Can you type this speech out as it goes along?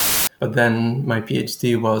But then my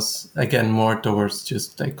PhD was again more towards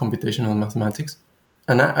just like computational mathematics.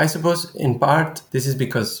 And I suppose in part this is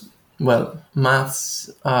because, well, maths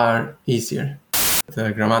are easier.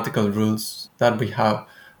 The grammatical rules that we have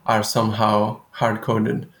are somehow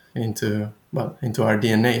hard-coded into our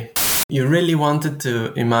DNA. You really wanted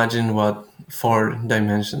to imagine what 4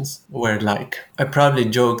 dimensions were like. I probably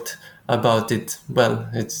joked about it. Well,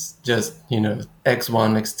 it's just, x1,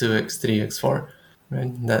 x2, x3, x4,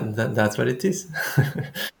 right? That's what it is.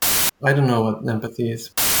 I don't know what empathy is.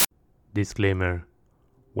 Disclaimer: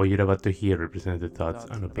 what you're about to hear represents the thoughts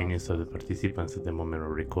and opinions of the participants at the moment of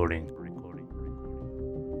recording.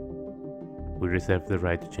 We reserve the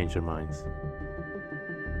right to change our minds.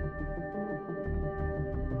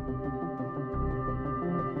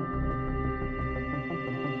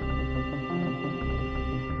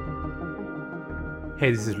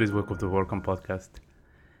 Hey, this is Luis. Welcome to Welcome Podcast.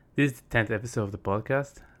 This is the 10th episode of the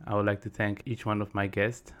podcast. I would like to thank each one of my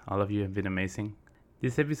guests. All of you have been amazing.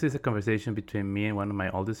 This episode is a conversation between me and one of my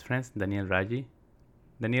oldest friends, Daniel Raggi.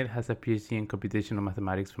 Daniel has a PhD in computational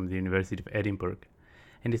mathematics from the University of Edinburgh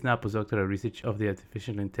and is now postdoctoral research of the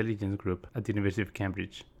Artificial Intelligence Group at the University of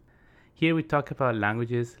Cambridge. Here we talk about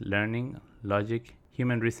languages, learning, logic,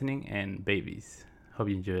 human reasoning, and babies. Hope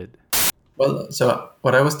you enjoy it. Well, so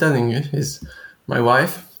what I was telling you is my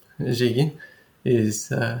wife, Ziggy,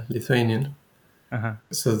 is Lithuanian. Uh-huh.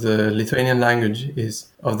 So the Lithuanian language is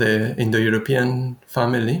of the Indo-European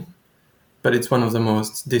family, but it's one of the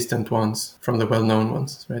most distant ones from the well-known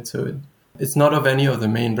ones, right? So it's not of any of the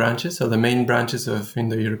main branches. So the main branches of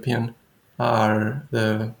Indo-European are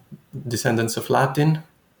the descendants of Latin,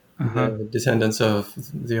 the descendants of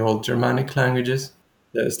the old Germanic languages,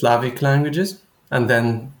 the Slavic languages, and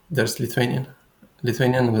then there's Lithuanian.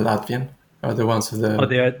 Lithuanian and Latvian are the ones of the... Oh,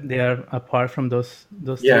 they are apart from those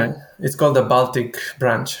Yeah, three? it's called the Baltic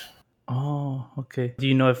branch. Oh, okay. Do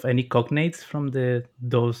you know of any cognates from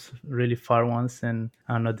those really far ones, and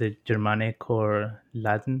I don't know, the Germanic or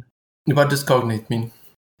Latin? What does cognate mean?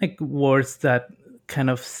 Like words that kind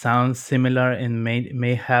of sound similar and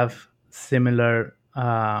may have similar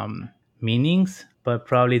meanings, but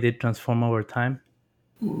probably they transform over time.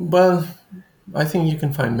 Well, I think you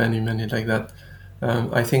can find many like that.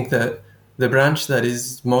 I think that the branch that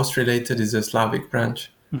is most related is the Slavic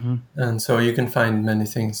branch. Mm-hmm. And so you can find many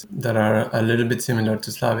things that are a little bit similar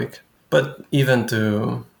to Slavic, but even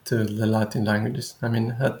to the Latin languages. I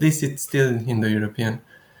mean, at least it's still Indo-European.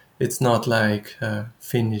 It's not like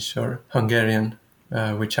Finnish or Hungarian,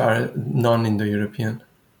 which are non-Indo-European.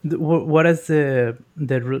 What is the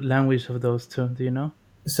root language of those two? Do you know?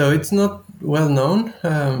 So it's not well known.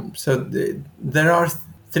 There are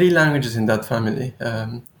 3 languages in that family: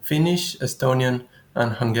 Finnish, Estonian,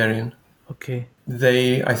 and Hungarian. Okay.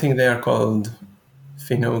 I think they are called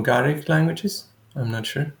Finno-Ugaric languages. I'm not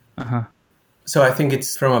sure. Uh-huh. So I think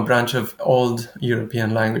it's from a branch of old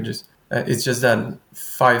European languages. It's just that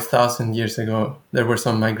 5,000 years ago, there were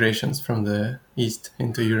some migrations from the east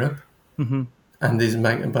into Europe. Mm-hmm. And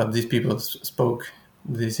these people spoke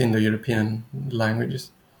these Indo-European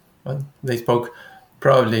languages. But they spoke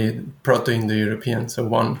probably Proto-Indo-European, so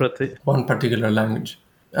one particular language.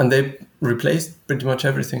 And they replaced pretty much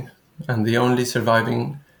everything. And the only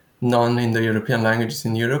surviving non-Indo-European languages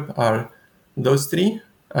in Europe are those 3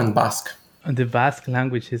 and Basque. The Basque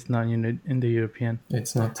language is not Indo-European.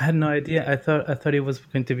 It's not. I had no idea. I thought it was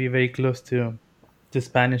going to be very close to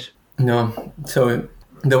Spanish. No. So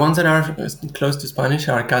the ones that are close to Spanish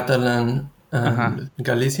are Catalan and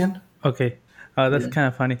Galician. Okay. That's kind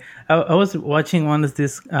of funny. I was watching one of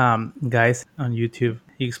these guys on YouTube.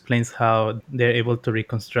 He explains how they're able to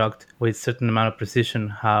reconstruct with certain amount of precision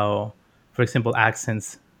how, for example,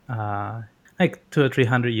 accents like 200 or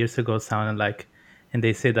 300 years ago sounded like. And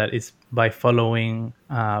they say that it's by following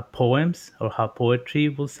poems or how poetry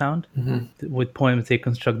will sound. Mm-hmm. With poems, they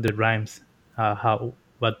construct the rhymes,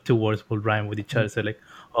 what 2 words will rhyme with each other. So like,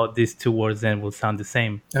 these 2 words then will sound the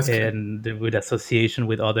same. That's and with association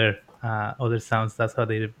with other sounds, that's how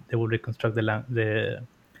they will reconstruct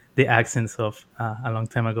the accents of a long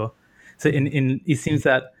time ago. So it seems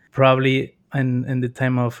that probably in the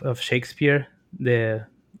time of Shakespeare, the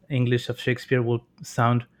English of Shakespeare will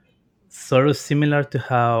sound sort of similar to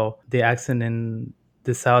how the accent in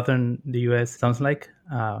the the US sounds like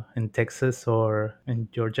in Texas or in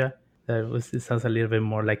Georgia. It sounds a little bit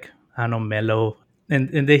more like, I don't know, mellow. And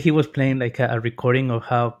then he was playing like a recording of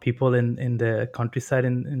how people in the countryside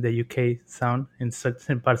in the UK sound in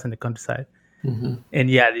certain parts in the countryside. Mm-hmm. And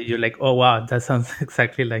yeah, you're like, oh wow, that sounds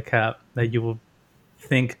exactly like that you would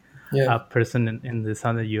think a person in the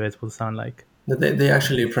southern US will sound like. They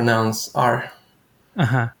actually pronounce R.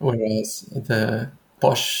 Uh-huh. whereas the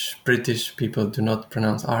posh British people do not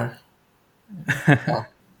pronounce R.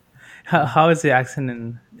 Ah, How is the accent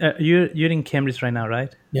in you're in Cambridge right now,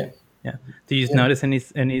 right? yeah, Yeah. Do you yeah. notice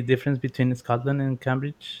any difference between Scotland and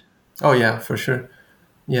Cambridge? Oh, yeah, for sure.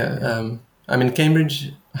 Yeah, Yeah. I mean,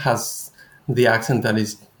 Cambridge has the accent that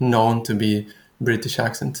is known to be British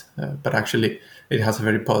accent, but actually it has a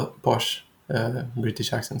very posh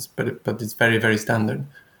British accent, but it's very, very standard.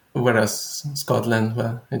 Whereas Scotland,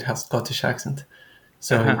 well, it has Scottish accent.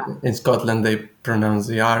 So in Scotland, they pronounce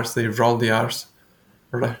the R's, they roll the R's.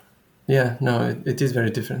 Right. Yeah, no, it is very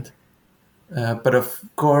different. But of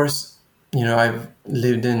course, I've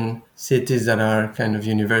lived in cities that are kind of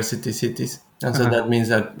university cities. And so Uh-huh. that means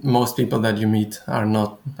that most people that you meet are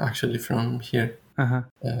not actually from here. Uh-huh.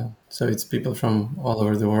 So it's people from all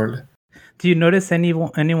over the world. Do you notice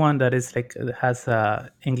anyone that is like has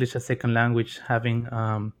English as second language having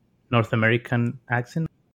North American accent?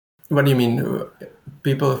 What do you mean?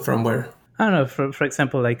 People from where? I don't know. For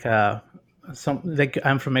example, like some like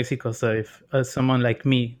I'm from Mexico, so if someone like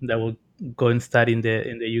me that will go and study in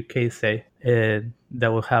the UK, say,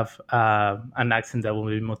 that will have an accent that will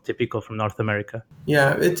be more typical from North America.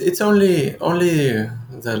 Yeah, it's only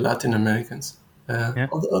the Latin Americans. Yeah.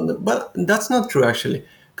 But that's not true actually,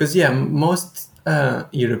 because yeah, most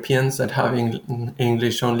Europeans that have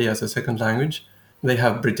English only as a second language, they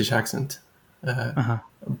have British accent. Uh huh.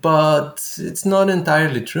 But it's not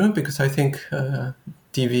entirely true because I think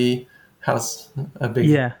TV has a big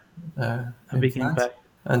Yeah. A big influence, impact.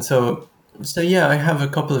 and so yeah, I have a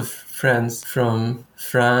couple of friends from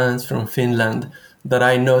France, from Finland, that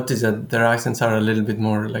I notice that their accents are a little bit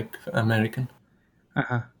more like American.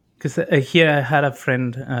 Uh-huh. Because here I had a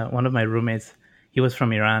friend, one of my roommates. He was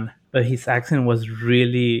from Iran, but his accent was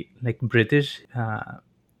really like British.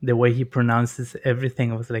 The way he pronounces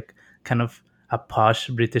everything was like kind of a posh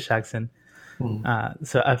British accent. Hmm.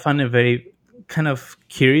 So I found it very kind of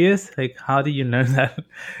curious. Like, how do you learn that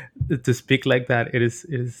to speak like that? It is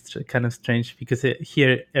kind of strange because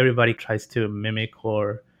here everybody tries to mimic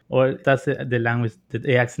or that's the language,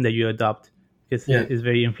 the accent that you adopt because Yeah, it's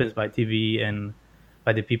very influenced by TV and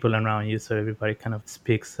by the people around you. So everybody kind of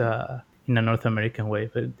speaks in a North American way.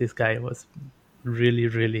 But this guy was really,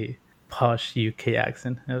 really posh UK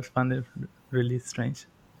accent. I found it really strange.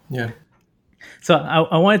 yeah. So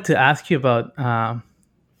I wanted to ask you about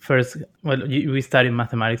first. Well, we studied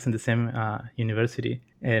mathematics in the same university,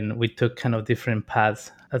 and we took kind of different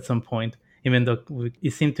paths at some point. Even though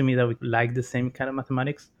it seemed to me that we liked the same kind of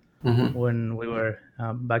mathematics Hmm. when we were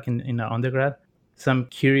back in our undergrad. So I'm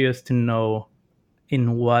curious to know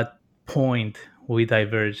in what point we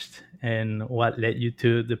diverged and what led you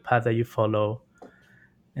to the path that you follow,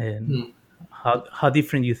 and how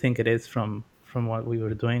different you think it is from what we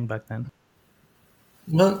were doing back then.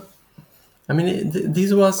 Well, I mean,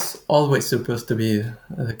 this was always supposed to be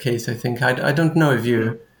the case. I think I don't know if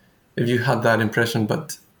you had that impression,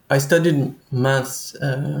 but I studied maths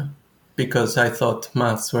because I thought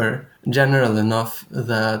maths were general enough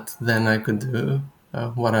that then I could do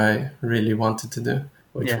what I really wanted to do,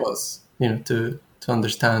 which Yeah. was to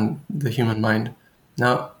understand the human mind.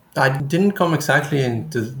 Now, I didn't come exactly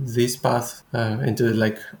into this path, into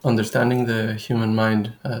like understanding the human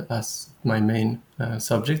mind as my main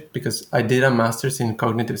subject, because I did a master's in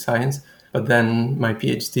cognitive science, but then my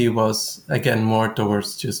PhD was again more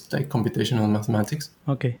towards just like computational mathematics.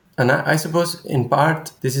 Okay. And I suppose in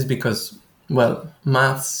part this is because, well,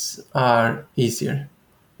 maths are easier,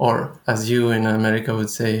 or as you in America would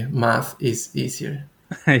say, math is easier.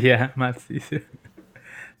 Yeah, math's easier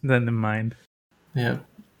than the mind. Yeah.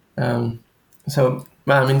 Um, so,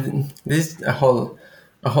 well, I mean, this is a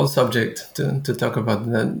whole subject to talk about.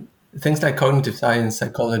 The things like cognitive science,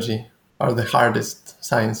 psychology are the hardest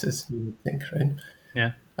sciences, you would think, right?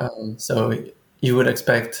 Yeah. So you would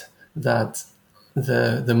expect that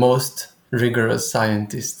the most rigorous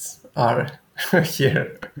scientists are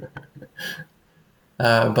here,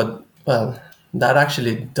 but well, that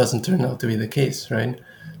actually doesn't turn out to be the case, right?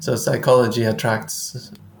 So psychology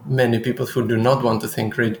attracts many people who do not want to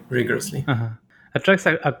think rigorously. Uh-huh. Attracts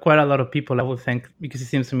quite a lot of people, I would think, because it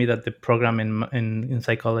seems to me that the program in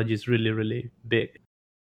psychology is really, really big.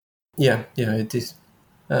 Yeah, yeah, it is.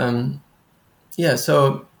 Um, yeah,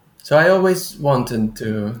 so I always wanted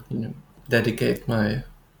to, dedicate my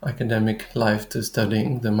academic life to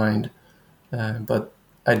studying the mind, but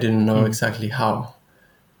I didn't know Mm. exactly how.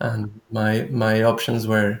 And my options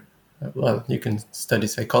were, well, you can study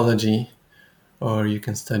psychology, or you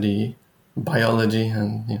can study biology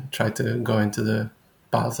and try to go into the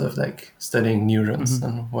path of like studying neurons Hmm.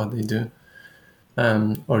 and what they do.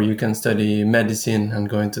 or you can study medicine and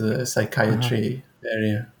go into the psychiatry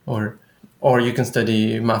area, or you can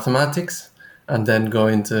study mathematics and then go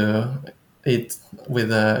into it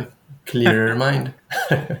with a clearer mind.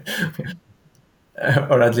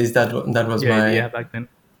 Or at least that was Your idea my, back then.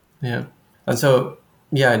 yeah. And so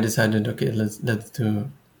yeah, I decided, okay, let's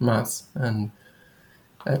do maths. And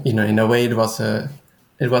in a way it was a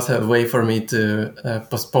way for me to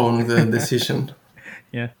postpone the decision.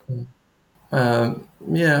 Yeah.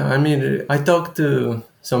 Yeah, I mean, I talked to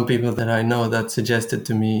some people that I know that suggested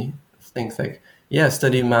to me things like, yeah,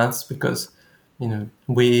 study maths because,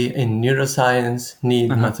 we in neuroscience need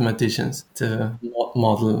mathematicians to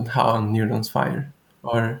model how neurons fire.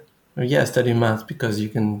 Or yeah, study maths because you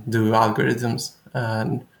can do algorithms,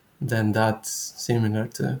 and then that's similar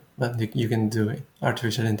to, well, you can do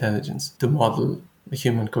artificial intelligence to model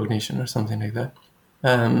human cognition or something like that.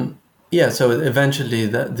 Yeah, so eventually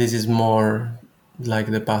this is more like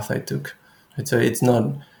the path I took. Right? So it's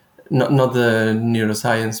not the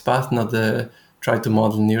neuroscience path, not the try to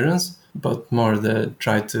model neurons, but more the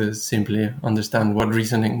try to simply understand what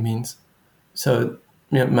reasoning means. So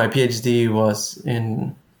my PhD was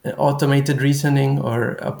in automated reasoning,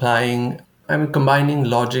 or combining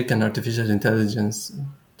logic and artificial intelligence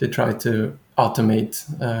to try to automate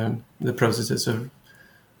the processes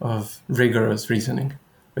of rigorous reasoning,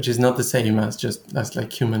 which is not the same as just as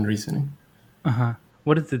like human reasoning.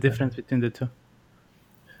 What is the difference between the two?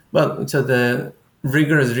 Well, so the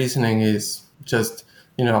rigorous reasoning is just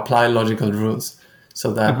apply logical rules,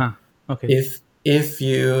 so that Okay. if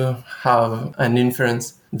you have an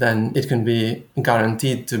inference, then it can be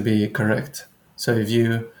guaranteed to be correct. So if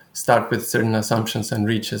you start with certain assumptions and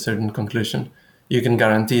reach a certain conclusion, you can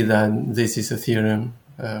guarantee that this is a theorem,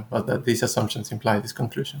 but that these assumptions imply this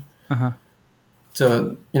conclusion.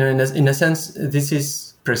 So, in a sense, this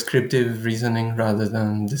is prescriptive reasoning rather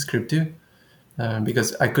than descriptive,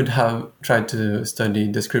 because I could have tried to study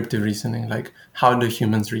descriptive reasoning, like how do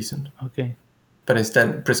humans reason? Okay. But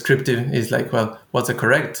instead, prescriptive is like, well, what's a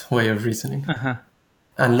correct way of reasoning?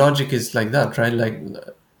 And logic is like that, right? Like,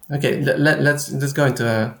 okay, let's go into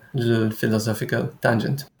a little philosophical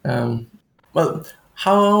tangent. Well,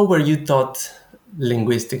 how were you taught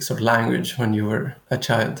linguistics or language when you were a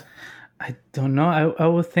child? I don't know. Um,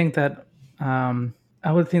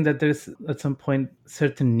 I would think that there's at some point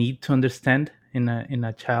certain need to understand in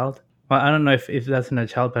a child. Well, I don't know if that's in a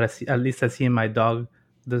child, but at least I see in my dog.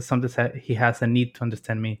 There's something that he has a need to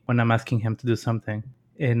understand me when I'm asking him to do something.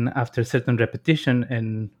 And after certain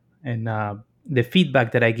repetition and the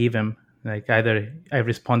feedback that I give him, like either I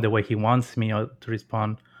respond the way he wants me or to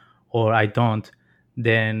respond, or I don't,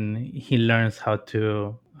 then he learns how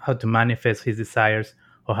to manifest his desires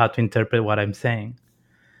or how to interpret what I'm saying.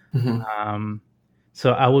 Um,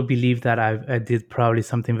 so I would believe that I did probably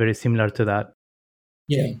something very similar to that.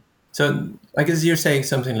 Yeah. So I guess you're saying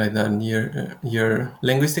something like that. And your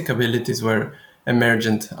linguistic abilities were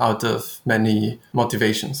emergent out of many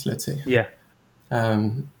motivations, let's say, Yeah.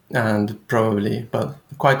 and probably, but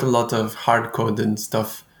quite a lot of hard-coded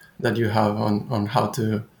stuff that you have on how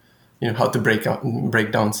to, how to break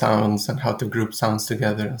down sounds and how to group sounds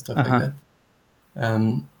together and stuff like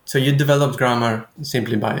that. So you developed grammar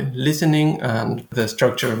simply by listening, and the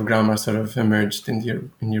structure of grammar sort of emerged in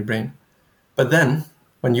your brain. But then,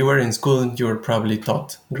 when you were in school, you were probably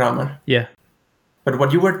taught grammar. Yeah. But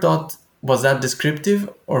what you were taught, was that descriptive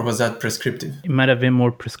or was that prescriptive? It might have been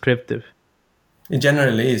more prescriptive. It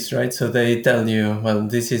generally is, right? So they tell you, well,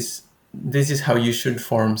 this is how you should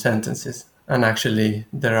form sentences. And actually,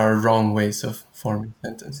 there are wrong ways of forming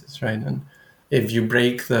sentences, right? And if you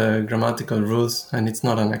break the grammatical rules and it's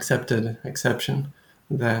not an accepted exception,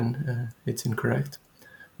 then it's incorrect.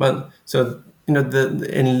 But so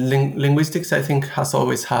in linguistics, I think has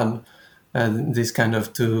always had this kind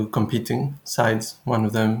of two competing sides. One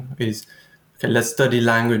of them is, okay, let's study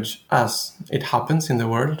language as it happens in the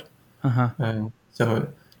world. So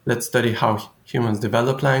let's study how humans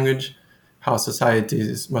develop language, how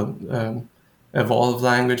societies evolve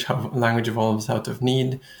language, how language evolves out of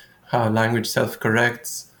need, how language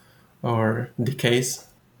self-corrects or decays,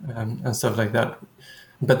 and stuff like that.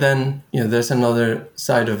 But then, there's another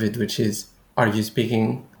side of it, which is, are you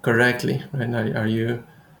speaking correctly? Right? Are you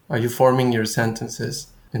forming your sentences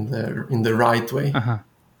in the right way?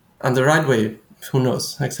 And the right way, who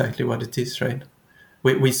knows exactly what it is, right?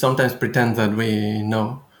 We sometimes pretend that we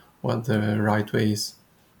know what the right way is.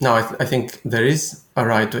 No, I think there is a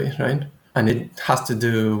right way, right? And it has to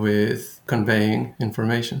do with conveying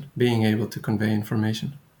information, being able to convey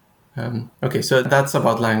information. Okay, so that's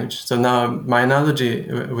about language. So now my analogy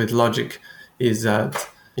with logic is that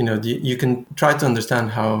you can try to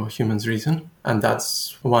understand how humans reason, and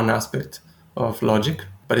that's one aspect of logic,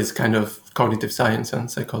 but it's kind of cognitive science and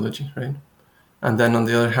psychology, right? And then on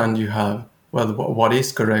the other hand, you have, well, what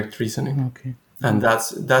is correct reasoning? Okay. And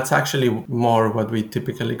that's actually more what we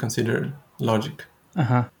typically consider logic.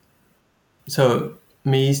 Uh-huh. So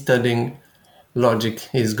me studying logic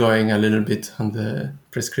is going a little bit on the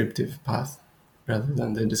prescriptive path rather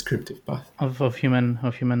than the descriptive path. Of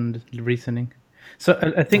human reasoning. So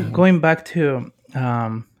I think going back to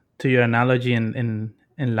your analogy in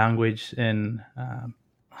language, and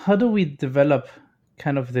how do we develop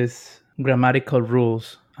kind of this grammatical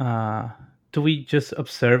rules? Do we just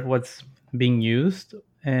observe what's being used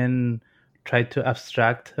and try to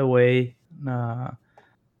abstract away?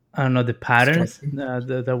 I don't know, the patterns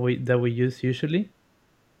Structure. that we use usually.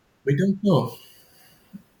 We don't know,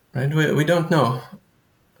 right? We don't know.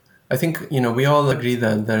 I think we all agree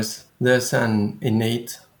that there's an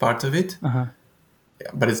innate part of it, Uh huh.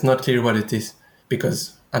 but it's not clear what it is.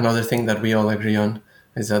 Because another thing that we all agree on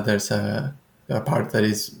is that there's a part that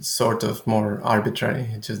is sort of more arbitrary.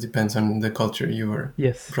 It just depends on the culture you were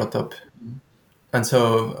Yes. brought up. And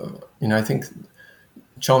so, I think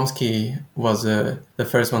Chomsky was the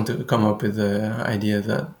first one to come up with the idea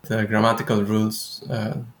that the grammatical rules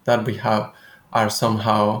that we have are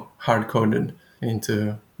somehow hard coded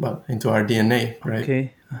into our DNA, right?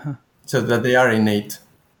 Okay. Uh huh. So that they are innate,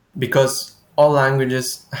 because all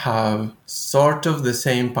languages have sort of the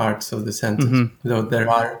same parts of the sentence, Mm-hmm. though there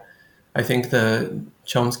are. I think the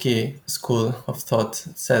Chomsky school of thought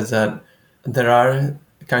says that there are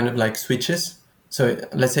kind of like switches. So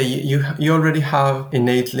let's say you already have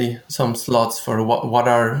innately some slots for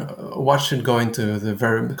what should go into the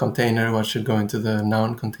verb container, what should go into the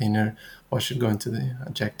noun container, what should go into the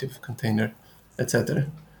adjective container, etc.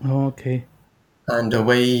 Okay. And the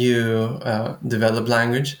way you develop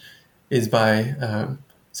language is by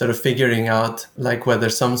sort of figuring out like whether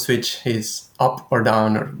some switch is up or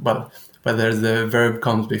down, or well, whether the verb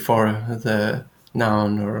comes before the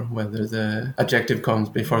noun or whether the adjective comes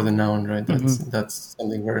before the noun, right? Mm-hmm. That's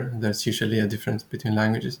something where there's usually a difference between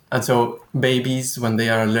languages. And so babies, when they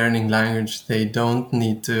are learning language, they don't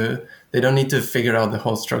need to figure out the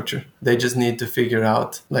whole structure. They just need to figure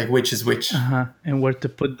out like which is which, Uh-huh. And where to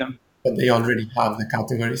put them. but they already have the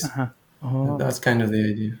categories. Uh-huh. Oh, That's kind of the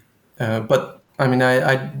idea. But I mean,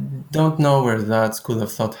 I don't know where that school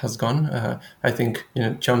of thought has gone. I think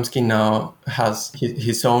Chomsky now has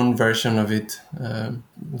his own version of it.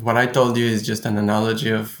 What I told you is just an analogy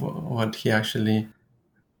of what he actually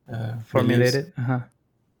believes. formulated. Uh-huh.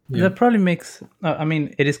 Yeah, That probably makes. I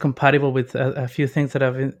mean, it is compatible with a few things that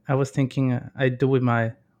I was thinking I do with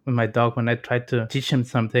my dog when I try to teach him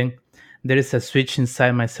something. There is a switch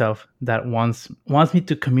inside myself that wants me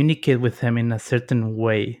to communicate with him in a certain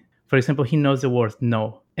way. For example, he knows the word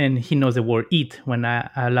no, and he knows the word eat when I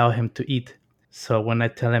allow him to eat. So when I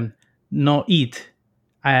tell him no eat,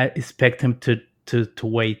 I expect him to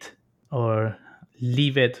wait or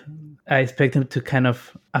leave it. I expect him to kind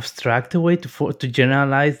of abstract away to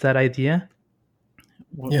generalize that idea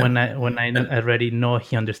yeah, when I and already know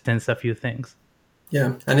he understands a few things.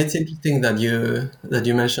 yeah, and it's interesting that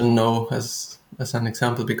you mentioned no as an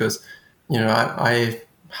example, because I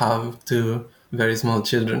have two very small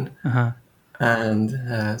children. Uh-huh.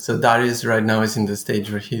 And so Darius right now is in the stage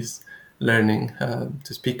where he's learning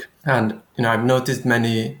to speak. And I've noticed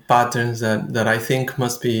many patterns that I think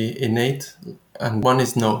must be innate. And one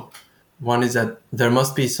is no. One is that there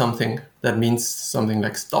must be something that means something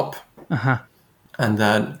like stop, Uh-huh. and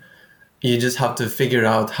that you just have to figure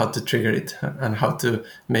out how to trigger it and how to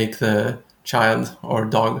make the child or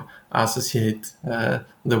dog associate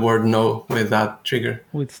the word no with that trigger.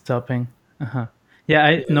 With stopping. Uh-huh. Yeah,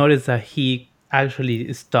 I Yeah. noticed that he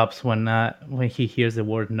actually stops when he hears the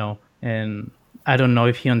word no, and I don't know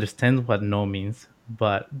if he understands what no means,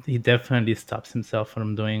 but he definitely stops himself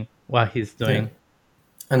from doing what he's Yeah. doing.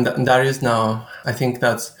 And Darius now, I think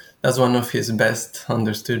that's one of his best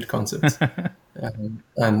understood concepts.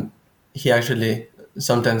 And he actually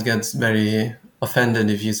sometimes gets very offended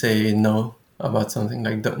if you say no about something,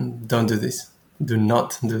 like don't do this, do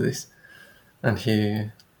not do this, and he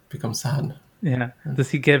becomes sad. Yeah.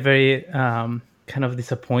 Does he get very kind of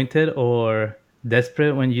disappointed or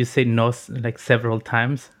desperate when you say no like several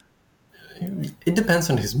times? It depends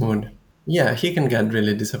on his mood. Yeah, he can get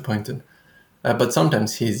really disappointed, but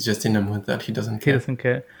sometimes he's just in a mood that he doesn't He care. doesn't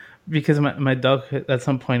care. Because my dog, at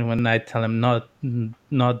some point when I tell him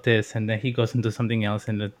not this, and then he goes into something else,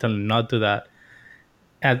 and I tell him not do that,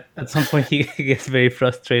 at some point he gets very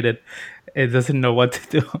frustrated and doesn't know what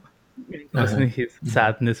to do. He goes Uh-huh. in his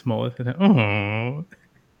sadness mode. And then, oh.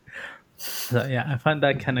 So yeah, I find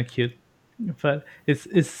that kind of cute. But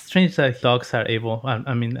it's strange that dogs are able.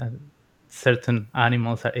 I mean, certain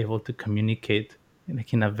animals are able to communicate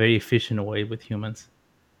like in a very efficient way with humans.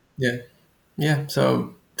 Yeah. Yeah.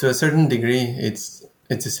 So to a certain degree, it's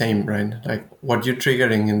the same, right? Like what you're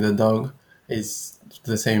triggering in the dog is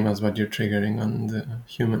the same as what you're triggering on the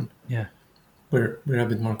human. Yeah. We're a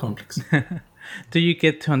bit more complex. Do you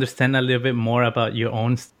get to understand a little bit more about your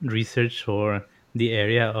own research or the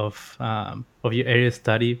area of your area of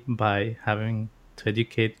study by having to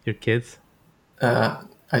educate your kids?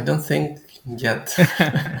 I don't think yet.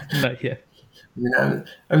 Not yet. I mean,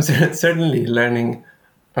 I'm certainly learning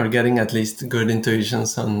or getting at least good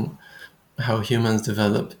intuitions on how humans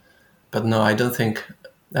develop. But no, I don't think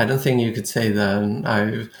you could say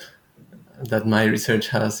that that my research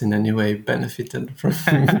has in any way benefited from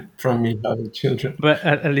from me having children. But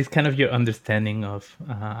at least kind of your understanding of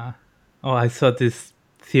oh, I saw this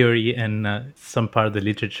theory in some part of the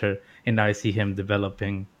literature and now I see him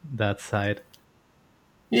developing that side.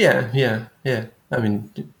 Yeah, yeah, yeah. I mean,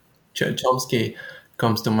 Chomsky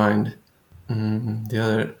comes to mind. The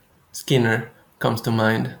other Skinner comes to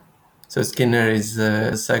mind. So Skinner is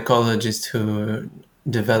a psychologist who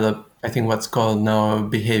developed, I think, what's called now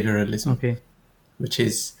behavioralism, Okay. which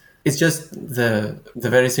is it's just the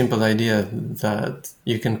very simple idea that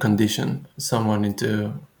you can condition someone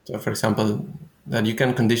into, so for example, that you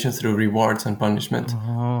can condition through rewards and punishment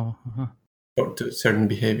Oh, uh-huh. to certain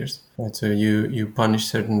behaviors. Right? So you punish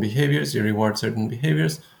certain behaviors, you reward certain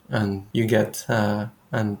behaviors, and you get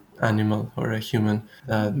an animal or a human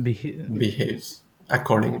that Beha- behaves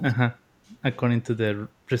accordingly. uh-huh. According to the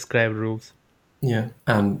prescribed rules. Yeah,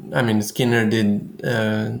 and I mean Skinner did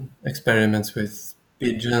experiments with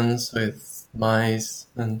pigeons, with mice,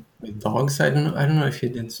 and with dogs. I don't know if he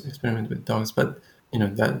did experiment with dogs, but you know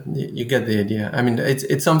that you get the idea. I mean,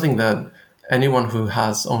 it's something that anyone who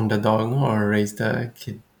has owned a dog or raised a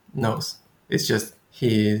kid knows. It's just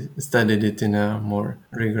he studied it in a more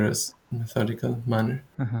rigorous, methodical manner.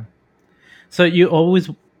 Uh-huh. So you always,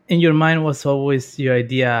 in your mind, was always your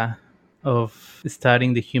idea of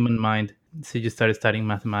studying the human mind. So you started studying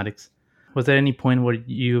mathematics. Was there any point where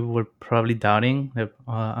you were probably doubting that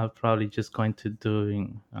I'm probably just going to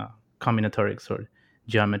doing combinatorics or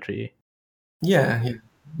geometry? Yeah, yeah.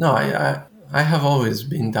 No, I have always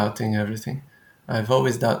been doubting everything. I've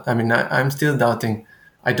always doubt. I mean, I'm still doubting.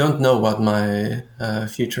 I don't know what my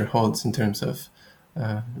future holds in terms of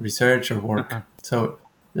research or work. Uh-huh. So,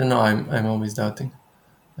 you know, I'm always doubting.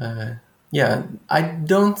 Uh, yeah, I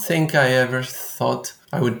don't think I ever thought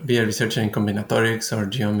I would be a researcher in combinatorics or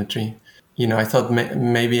geometry. You know, I thought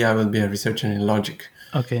maybe I would be a researcher in logic.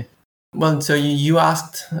 Okay. Well, so you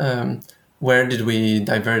asked where did we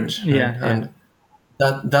diverge, right? Yeah. Yeah. And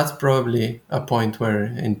that's probably a point where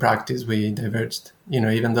in practice we diverged. You know,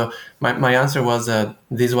 even though my answer was that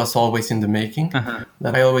this was always in the making, Uh-huh.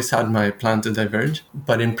 that I always had my plan to diverge.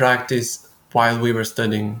 But in practice, while we were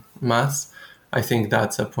studying maths, I think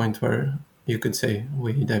that's a point where you could say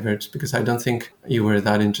we diverged because I don't think you were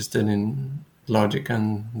that interested in logic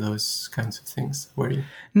and those kinds of things, were you?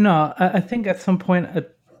 No, I think at some point I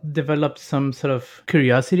developed some sort of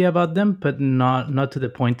curiosity about them, but not to the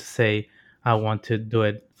point to say I want to do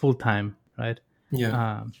it full time, right? Yeah.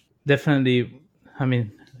 Um, Definitely. I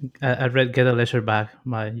mean, I read Get a Leisure Back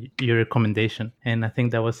by your recommendation, and I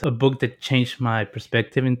think that was a book that changed my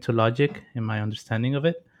perspective into logic and my understanding of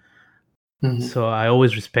it. Hmm. So I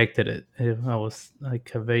always respected it. I was like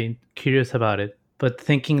very curious about it, but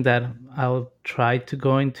thinking that I'll try to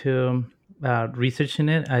go into researching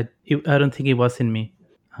I don't think it was in me.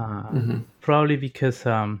 Hmm. Probably because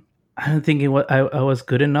I don't think I was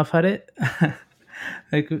good enough at it.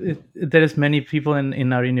 There is many people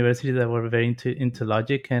in our university that were very into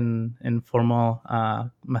logic and formal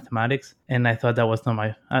mathematics, and I thought that was not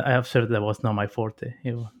my. I observed that was not my forte.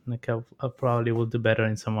 Like I probably will do better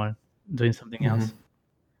in someone doing something Hmm. else.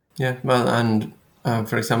 Yeah. Well, and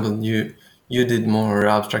for example, you did more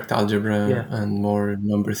abstract algebra Yeah, and more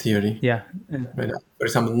number theory. yeah, Right. For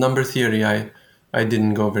example, number theory, I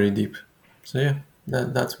didn't go very deep. So yeah,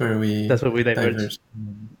 that's where we that's where we diverge. diverged.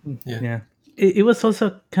 Yeah. Yeah, it was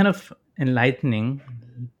also kind of enlightening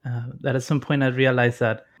that at some point I realized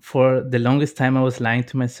that for the longest time I was lying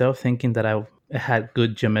to myself, thinking that I had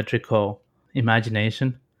good geometrical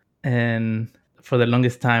imagination, and for the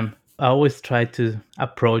longest time I always tried to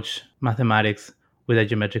approach mathematics with a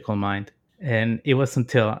geometrical mind, and it was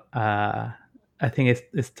until I think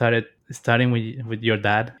it started starting with your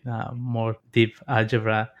dad, more deep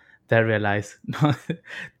algebra, that I realized no,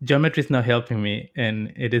 geometry is not helping me,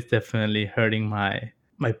 and it is definitely hurting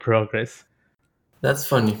my progress. That's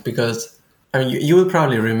funny because I mean you will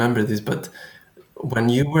probably remember this, but when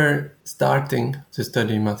you were starting to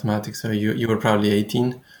study mathematics, so you were probably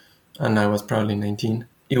 18 and I was probably 19.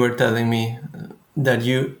 You were telling me that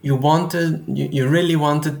you really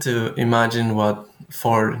wanted to imagine what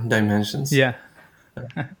four dimensions Yeah.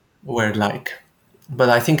 were like. But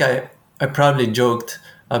I think I probably joked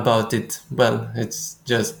about it. Well, it's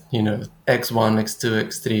just, x1, x2,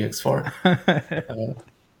 x3, x4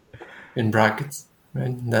 in brackets,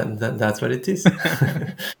 right? That's what it is.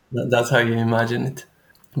 That's how you imagine it.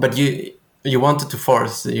 But you wanted to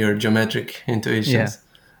force your geometric Yeah. intuitions,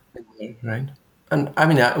 right? And I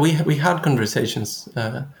mean, we had conversations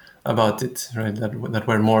about it, right? That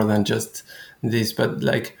were more than just this, but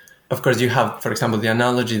like, of course, you have, for example, the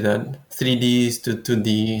analogy that 3D is to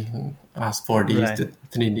 2D, as 4D is Right. to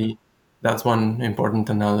 3D. That's one important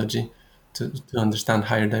analogy to understand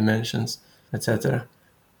higher dimensions, etc.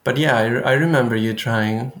 But yeah, I remember you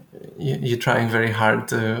trying very hard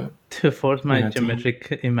to To force my to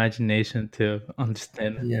geometric imagination to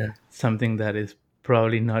understand yeah, something that is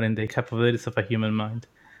probably not in the capabilities of a human mind.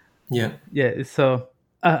 yeah. Yeah, so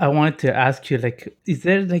I wanted to ask you, like, is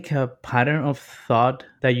there like a pattern of thought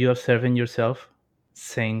that you observe in yourself?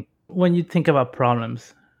 Saying when you think about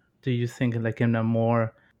problems, do you think like in a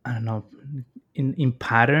more, I don't know, in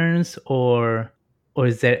patterns, or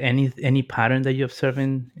is there any pattern that you observe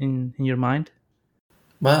in your mind?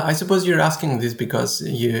 Well, I suppose you're asking this because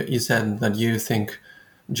you said that you think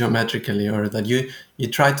geometrically, or that you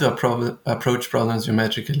try to approach problems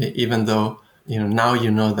geometrically, even though now you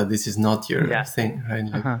know that this is not your Yeah. thing, right?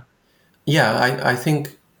 Like, Uh-huh. yeah, I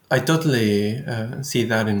think I totally see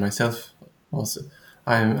that in myself. Also,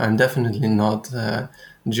 I'm definitely not a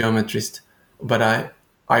geometrist, but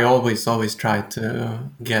I always try to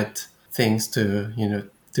get things to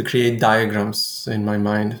create diagrams in my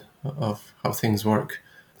mind of how things work,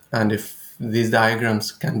 and if these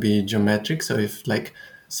diagrams can be geometric, so if like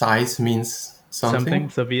size means Something, something,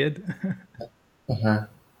 so be it. uh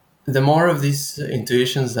the more of these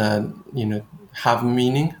intuitions that have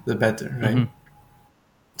meaning, the better, right? Hmm.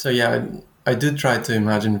 So yeah, I do try to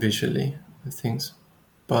imagine visually things,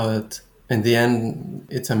 but in the end,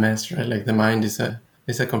 it's a mess, right? Like the mind is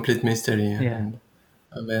a complete mystery Yeah. and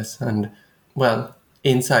a mess. And well,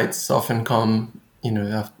 insights often come,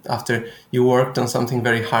 after you worked on something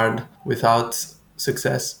very hard without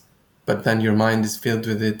success, but then your mind is filled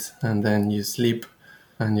with it, and then you sleep,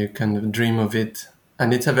 and you kind of dream of it,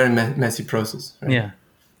 and it's a very messy process, right? Yeah.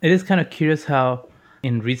 It is kind of curious how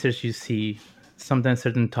in research you see sometimes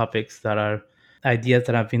certain topics that are ideas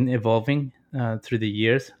that have been evolving through the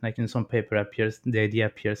years. Like in some paper appears, the idea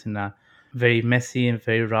appears in a very messy and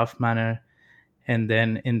very rough manner. And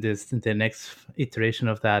then the next iteration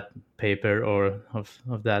of that paper or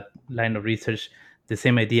of that line of research, the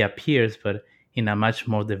same idea appears, but in a much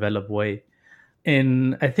more developed way.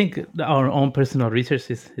 And I think our own personal research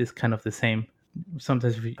is kind of the same.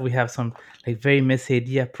 Sometimes we have some like very messy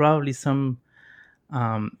idea, probably some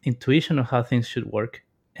intuition of how things should work,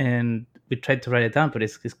 and we try to write it down, but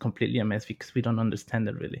it's completely a mess because we don't understand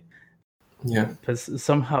it really. Yeah, But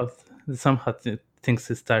somehow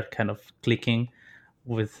things start kind of clicking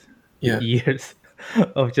with yeah, years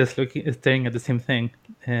of just looking staring at the same thing,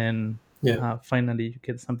 and yeah. finally you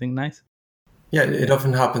get something nice. Yeah, it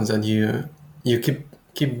often happens that you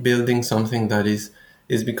keep building something that is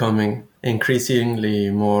becoming increasingly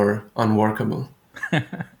more unworkable.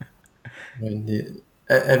 Right?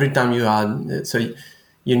 Every time you add, so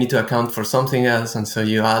you need to account for something else, and so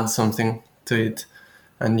you add something to it,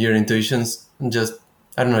 and your intuitions just,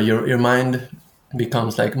 I don't know, your mind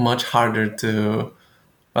becomes like much harder to,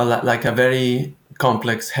 well, like a very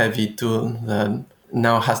complex, heavy tool that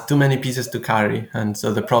now has too many pieces to carry, and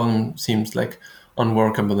so the problem seems like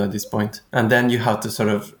unworkable at this point. And then you have to sort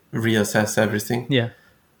of reassess everything. Yeah.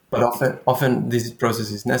 But often this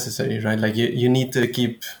process is necessary, right? Like you need to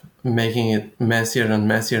keep making it messier and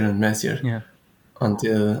messier and messier Yeah.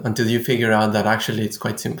 until you figure out that actually it's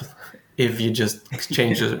quite simple if you just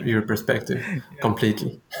change your perspective Yeah.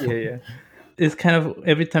 completely. Yeah. Yeah. It's kind of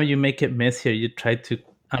every time you make it messier, you try to,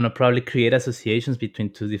 I don't know, probably create associations between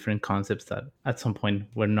two different concepts that at some point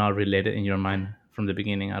were not related in your mind from the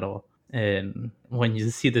beginning at all. And when you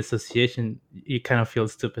see the association, you kind of feel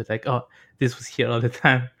stupid, like, oh, this was here all the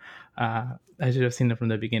time. I should have seen it from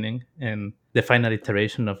the beginning. And the final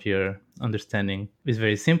iteration of your understanding is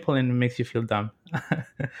very simple and it makes you feel dumb.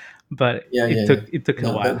 But Yeah, it yeah, took yeah. it took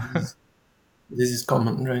a while. This is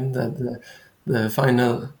common, right? That the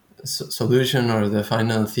final solution or the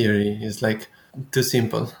final theory is like too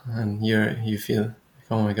simple, and you feel like,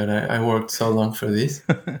 oh my god, I worked so long for this.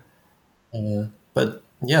 But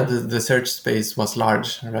yeah, the search space was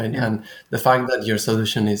large, right? Yeah. And the fact that your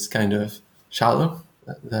solution is kind of shallow,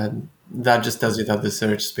 that that just tells you that the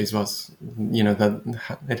search space was,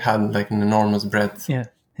 that it had like an enormous breadth. Yeah.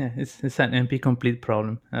 Yeah. It's an NP complete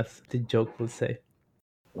problem, as the joke will say.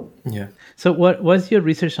 Yeah. So what's your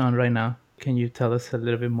research on right now? Can you tell us a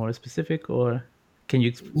little bit more specific, or can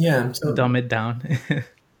you Yeah. So, dumb it down?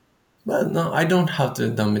 well, no, I don't have to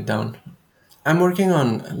dumb it down. I'm working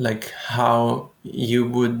on like how you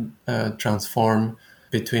would transform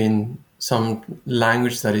between some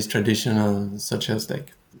language that is traditional, such as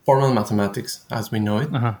like formal mathematics as we know it,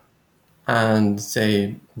 Uh-huh. and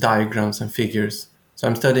say diagrams and figures. So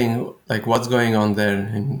I'm studying like what's going on there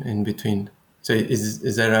in between. So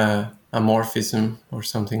is there a morphism or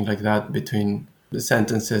something like that between the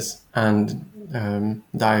sentences and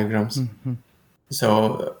diagrams? Mhm.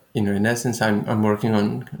 So, in essence, I'm working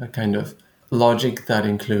on a kind of logic that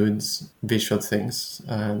includes visual things.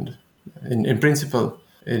 And in principle,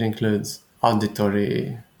 it includes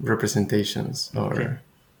auditory representations Okay. or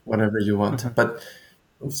whatever you want. Uh-huh. But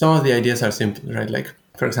some of the ideas are simple, right? Like,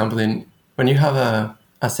 for example, when you have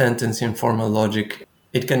a sentence in formal logic,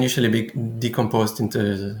 it can usually be decomposed into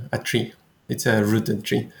a tree. It's a rooted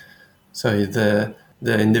tree. So the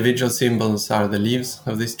individual symbols are the leaves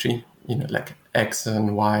of this tree, like X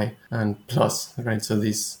and Y and plus, right? So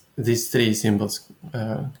these three symbols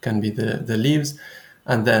can be the leaves,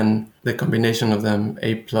 and then the combination of them,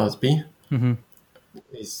 A plus B, Hmm.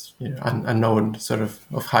 is a node sort of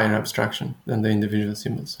higher abstraction than the individual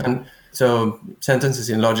symbols. And so sentences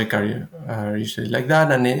in logic are usually like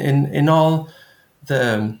that, and in all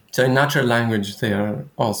so in natural language they are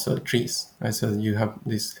also trees, right? So you have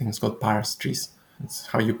these things called parse trees. It's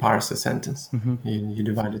how you parse a sentence. Hmm. You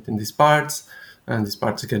divide it in these parts, and these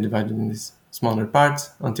parts get divided in these smaller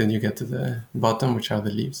parts until you get to the bottom, which are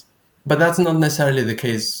the leaves. But that's not necessarily the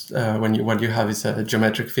case when what you have is a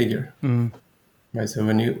geometric figure, Mm. right? So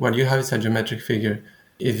what you have is a geometric figure.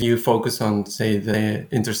 If you focus on, say, the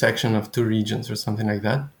intersection of two regions or something like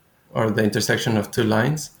that, or the intersection of two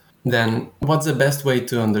lines, then what's the best way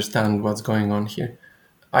to understand what's going on here?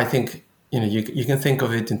 I think you can think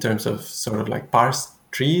of it in terms of sort of like parse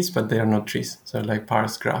trees, but they are not trees. So like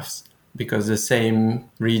parse graphs, because the same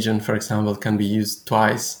region, for example, can be used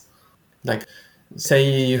twice. Like, say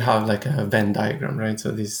you have like a Venn diagram, right?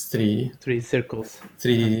 So these three 3 circles. Uh-huh.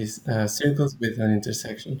 three circles with an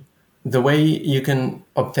intersection. The way you can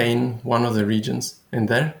obtain one of the regions in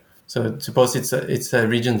there. So suppose it's a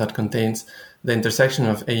region that contains the intersection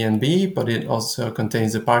of A and B, but it also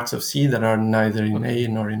contains the parts of C that are neither in A Okay.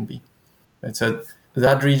 nor in B. Right? So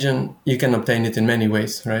that region, you can obtain it in many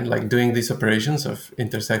ways, right? Like doing these operations of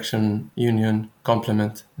intersection, union,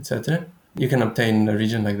 complement, etc. You can obtain a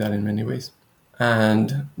region like that in many ways.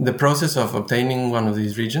 And the process of obtaining one of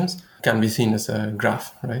these regions can be seen as a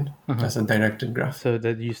graph, right? Uh-huh. As a directed graph. So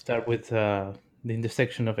that you start with the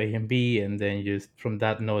intersection of A and B, and then you from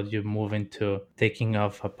that node you move into taking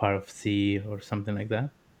off a part of C or something like that.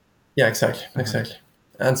 Yeah, exactly, Uh-huh. exactly.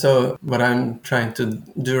 And so what I'm trying to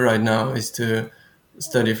do right now is to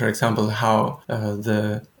study, for example, how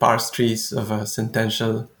the parse trees of a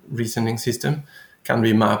sentential reasoning system can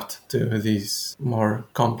be mapped to these more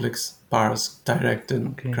complex parse directed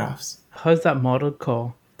Okay. graphs. How's that model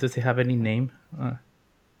called? Does it have any name?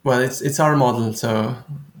 Well, it's our model, so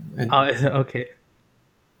it, Oh, okay.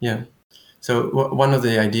 yeah. So one of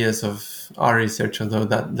the ideas of our research, although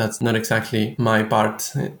that's not exactly my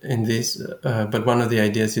part in this, but one of the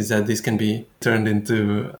ideas is that this can be turned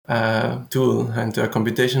into a tool, into a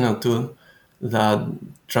computational tool that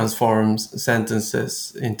transforms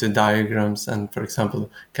sentences into diagrams, and, for example,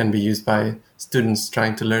 can be used by students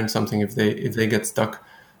trying to learn something. If they get stuck,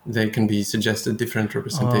 they can be suggested different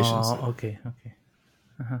representations. Oh, okay, okay.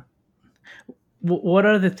 Uh-huh. What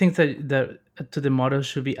are the things that to the model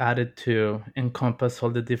should be added to encompass all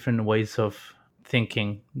the different ways of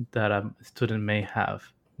thinking that a student may have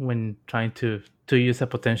when trying to use a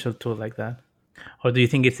potential tool like that? Or do you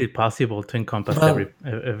think it's impossible to encompass Well,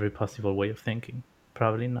 every possible way of thinking?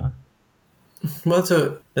 Probably not.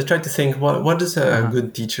 so let's try to think. What does a Uh-huh.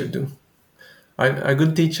 good teacher do? A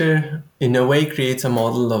good teacher, in a way, creates a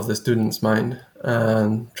model of the student's mind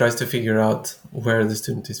and tries to figure out where the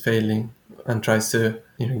student is failing, and tries to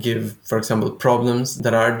give, for example, problems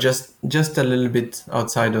that are just a little bit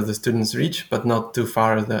outside of the student's reach, but not too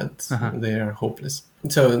far that Uh-huh. they are hopeless.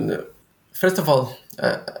 So, first of all,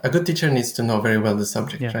 a good teacher needs to know very well the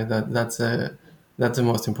subject, Yeah. right? That's the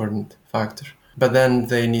most important factor. But then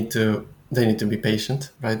they need to be patient,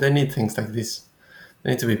 right? They need things like this. They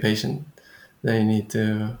need to be patient. They need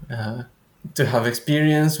to have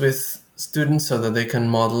experience with students so that they can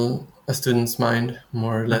model a student's mind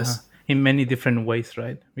more or Uh-huh. less. In many different ways,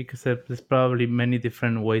 right? Because there's probably many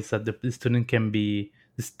different ways that the student can be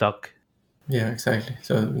stuck. Yeah, exactly.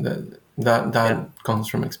 So that Yeah. comes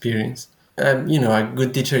from experience. A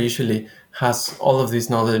good teacher usually has all of this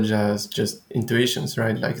knowledge as just intuitions,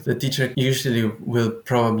 right? Like the teacher usually will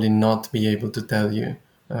probably not be able to tell you,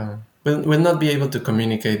 will not be able to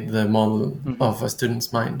communicate the model Hmm. of a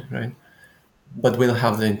student's mind, right? But will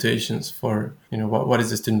have the intuitions for, what is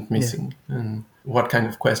the student Yeah. missing and what kind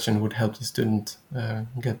of question would help the student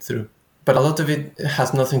get through. But a lot of it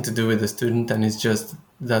has nothing to do with the student, and it's just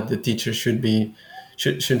that the teacher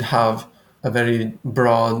should have a very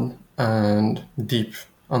broad and deep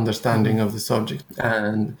Hmm. understanding of the subject,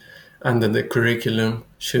 and that the curriculum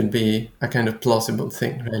should be a kind of plausible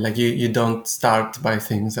thing, right? Like you don't start by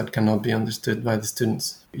things that cannot be understood by the students.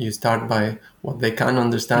 You start by what they can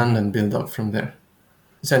understand Hmm. and build up from there.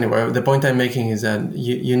 So anyway, the point I'm making is that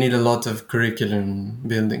you need a lot of curriculum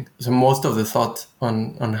building. So most of the thought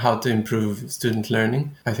on how to improve student learning,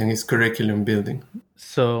 I think, is curriculum building.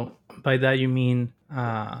 So by that you mean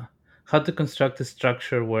how to construct a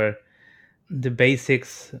structure where the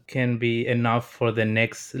basics can be enough for the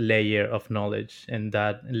next layer of knowledge, and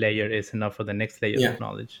that layer is enough for the next layer Yeah, of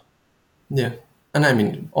knowledge. yeah. And I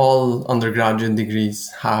mean, all undergraduate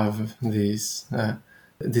degrees have this.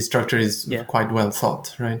 This structure is Yeah. quite well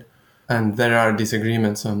thought, right? And there are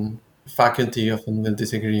disagreements on faculty often will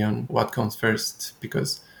disagree on what comes first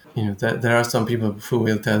because there are some people who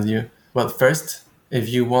will tell you, well, first, if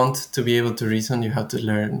you want to be able to reason, you have to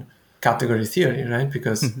learn category theory, right?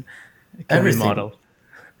 Because It can be everything modeled.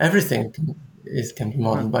 everything can be Huh.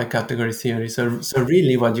 modeled by category theory. So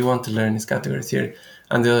really, what you want to learn is category theory,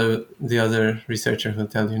 and the other researcher will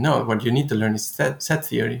tell you, no, what you need to learn is set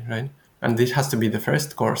theory, right? And this has to be the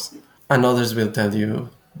first course. And others will tell you,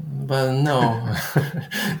 well, no,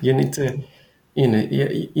 you need to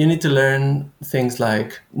you need to learn things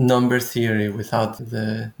like number theory without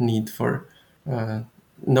the need for uh,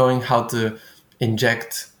 knowing how to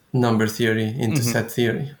inject number theory into Hmm. set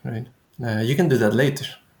theory, right? You can do that later,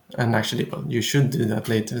 and actually, well, you should do that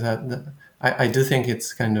later. I do think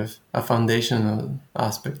it's kind of a foundational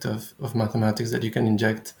aspect of mathematics that you can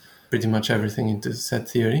inject pretty much everything into set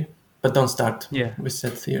theory, but don't start Yeah. with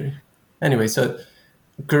set theory. Anyway, so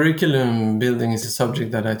curriculum building is a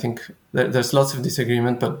subject that I think there's lots of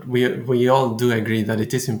disagreement, but we all do agree that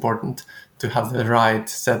it is important to have the right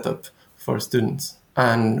setup for students.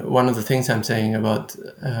 And one of the things I'm saying about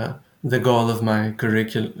the goal of my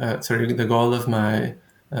the goal of my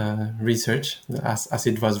research, as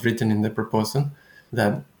it was written in the proposal,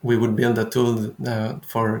 that we would build a tool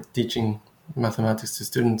for teaching mathematics to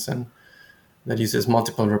students and that uses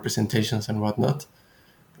multiple representations and whatnot,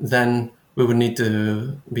 then we would need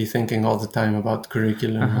to be thinking all the time about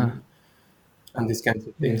curriculum Uh-huh. and these kinds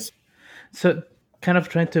of Yeah. things. So, kind of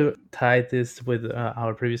trying to tie this with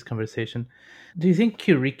our previous conversation, do you think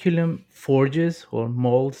curriculum forges or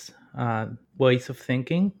molds ways of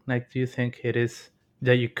thinking? Like, do you think it is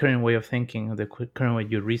that your current way of thinking, the current way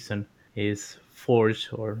you reason, is forged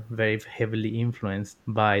or very heavily influenced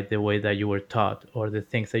by the way that you were taught or the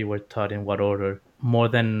things that you were taught in what order, more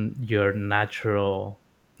than your natural,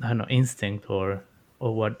 I don't know, instinct or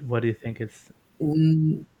what? What do you think is?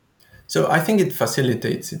 Mm, So I think it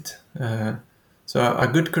facilitates it. So a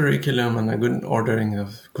good curriculum and a good ordering of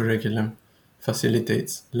curriculum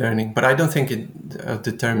facilitates learning, but I don't think it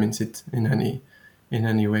determines it in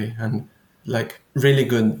any way. And like really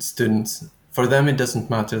good students, for them it doesn't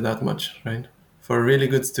matter that much, right? For really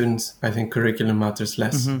good students, I think curriculum matters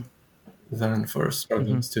less Mm-hmm, than for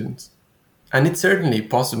struggling mm-hmm, students. And it's certainly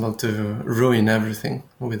possible to ruin everything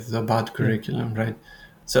with a bad yeah. curriculum, right?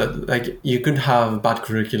 So like you could have bad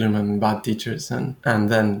curriculum and bad teachers and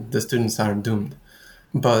then the students are doomed.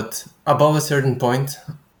 But above a certain point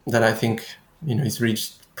that I think is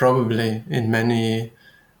reached probably in many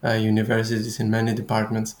universities, in many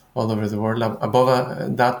departments all over the world,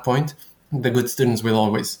 above that point, the good students will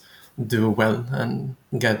always do well and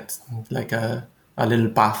get like a little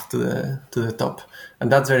path to the top.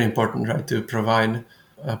 And that's very important, right? To provide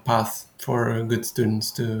a path for good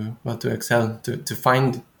students to excel, to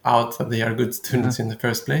find out that they are good Uh-huh. students in the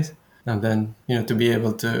first place, and then to be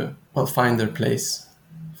able to find their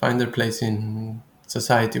place in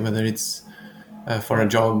society, whether it's for a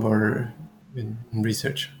job or in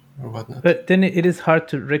research or whatnot. But then it is hard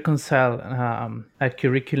to reconcile a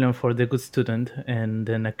curriculum for the good student and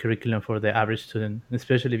then a curriculum for the average student,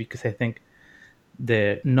 especially because I think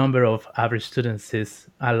the number of average students is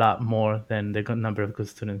a lot more than the number of good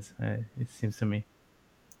students. It seems to me.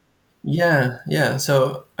 Yeah.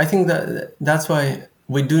 So I think that that's why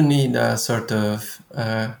we do need a sort of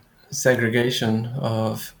segregation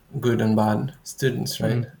of good and bad students,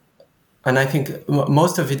 right? Mm-hmm. And I think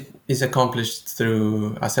most of it is accomplished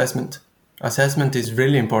through assessment. Assessment is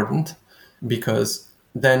really important because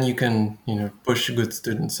then you can, push good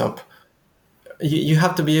students up. You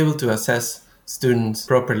have to be able to assess students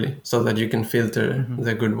properly so that you can filter Mm-hmm.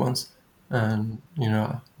 the good ones and,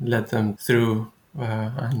 let them through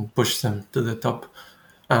and push them to the top.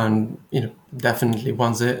 And definitely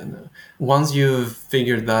once you've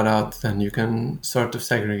figured that out, then you can sort of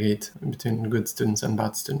segregate between good students and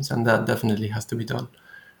bad students, and that definitely has to be done.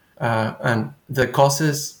 And the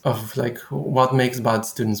causes of like what makes bad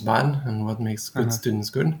students bad and what makes good Uh-huh. students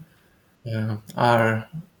good are,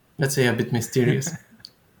 let's say, a bit mysterious,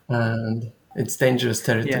 and it's dangerous Yeah.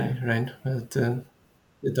 territory, right? But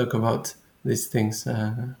they talk about these things.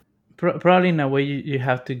 Probably in a way you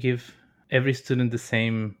have to give every student the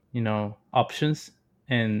same, options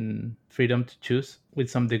and freedom to choose with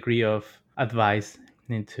some degree of advice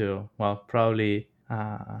into, well, probably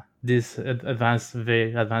this advanced,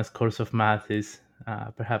 very advanced course of math is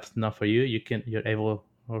perhaps not for you. You're able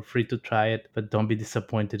or free to try it, but don't be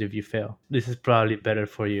disappointed if you fail. This is probably better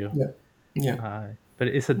for you. Yeah, yeah, But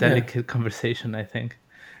it's a yeah. delicate conversation, I think.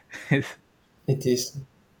 It's- It is.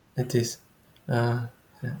 It is. Uh,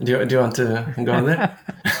 do you want to go there?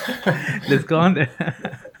 Let's go on there.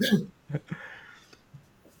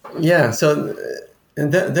 Yeah. So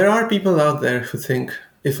there are people out there who think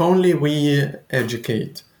if only we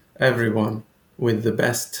educate everyone with the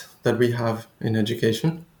best that we have in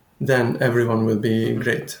education, then everyone will be Mhm.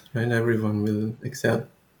 great, right? Everyone will excel.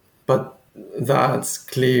 But that's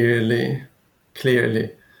clearly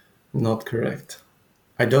not correct.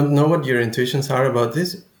 I don't know what your intuitions are about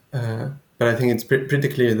this, but I think it's pretty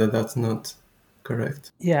clear that that's not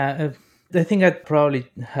correct. Yeah, I think I'd probably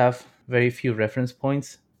have very few reference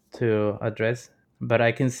points to address, but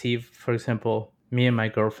I can see, for example, me and my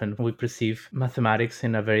girlfriend, we perceive mathematics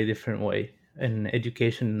in a very different way and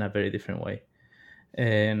education in a very different way.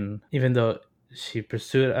 And even though she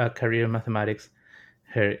pursued a career in mathematics,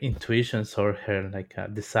 her intuitions or her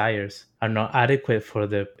desires are not adequate for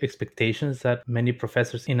the expectations that many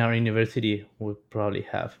professors in our university would probably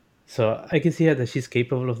have. So I can see her that she's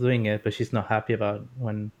capable of doing it, but she's not happy about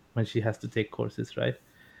when she has to take courses, right?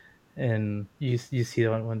 And you see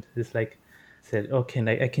the one when it's like said,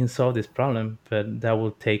 okay, I can solve this problem, but that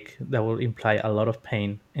will imply a lot of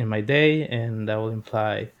pain in my day, and that will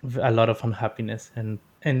imply a lot of unhappiness, and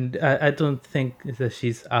I don't think that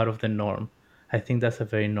she's out of the norm. I think that's a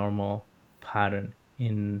very normal pattern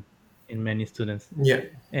in many students. Yeah,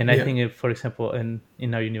 And I yeah, think, if, for example,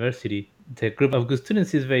 in our university, the group of good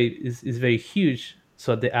students is very huge.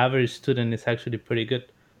 So the average student is actually pretty good.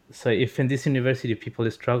 So if in this university people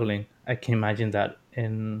are struggling, I can imagine that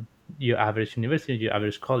in your average university, your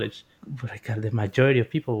average college, like the majority of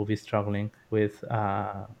people will be struggling with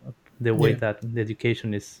the way yeah, that the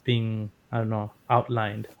education is being, I don't know,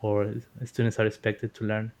 outlined or students are expected to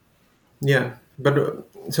learn. yeah. But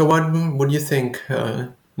so, what would you think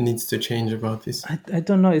needs to change about this? I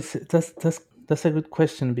don't know. It's that's a good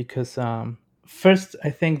question because first I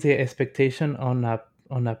think the expectation on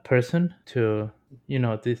a person to,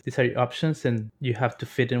 these are your options and you have to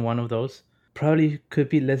fit in one of those, probably could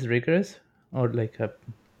be less rigorous or like a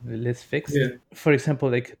less fixed. Yeah. For example,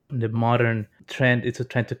 like the modern trend is to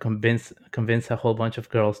try to convince a whole bunch of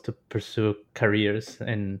girls to pursue careers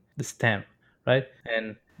in the STEM, right?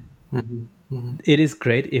 And Hmm. Hmm. it is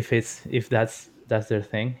great if that's their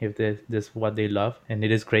thing, if that's what they love, and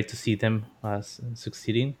it is great to see them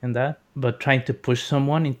succeeding in that. But trying to push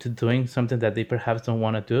someone into doing something that they perhaps don't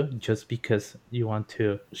want to do just because you want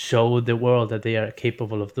to show the world that they are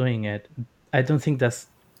capable of doing it, I don't think that's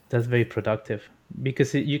very productive,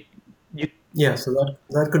 because you Yeah. So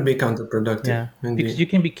that could be counterproductive, yeah, because indeed. you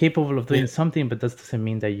can be capable of Yeah. doing something, but that doesn't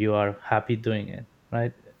mean that you are happy doing it,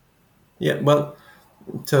 right? Yeah. Well,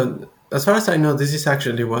 so as far as I know, this is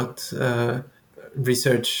actually what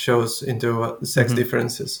research shows into what sex Hmm.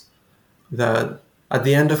 differences. That at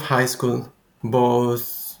the end of high school,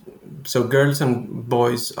 both so girls and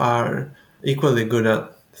boys are equally good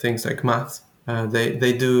at things like math.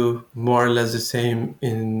 They do more or less the same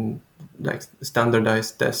in like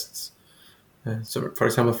standardized tests. So, for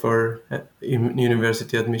example, for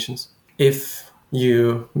university admissions, if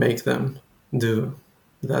you make them do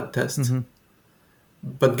that test, Hmm.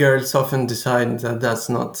 but girls often decide that that's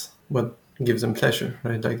not what gives them pleasure,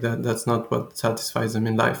 right? Like that's not what satisfies them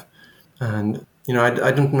in life. And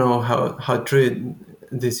I don't know how true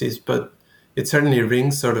this is, but it certainly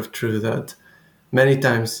rings sort of true that many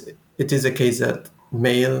times it is a case that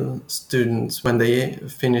male students, when they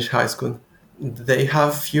finish high school, they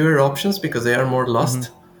have fewer options because they are more Hmm. lost.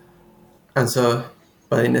 And so,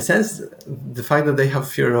 but in a sense, the fact that they have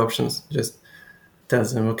fewer options just tells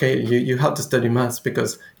them, okay, you have to study maths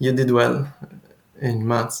because you did well in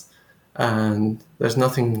maths and there's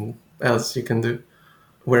nothing else you can do.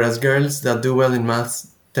 Whereas girls that do well in maths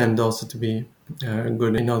tend also to be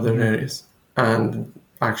good in other Hmm. areas. And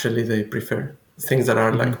actually, they prefer things that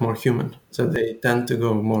are Hmm. like more human. So they tend to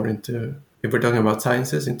go more into, if we're talking about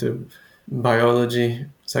sciences, into biology,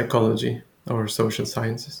 psychology, or social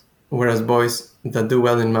sciences. Whereas boys that do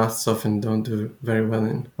well in maths often don't do very well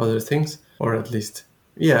in other things, or at least,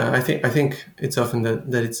 yeah, I think it's often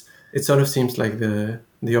that it sort of seems like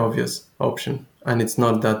the obvious option, and it's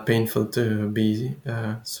not that painful to be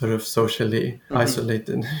sort of socially Hmm.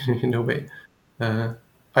 isolated in a way. Uh,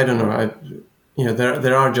 I don't know.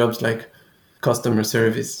 There are jobs like customer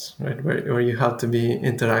service, right, where you have to be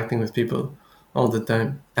interacting with people all the time.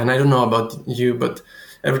 And I don't know about you, but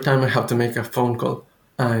every time I have to make a phone call,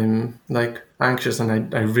 I'm like anxious,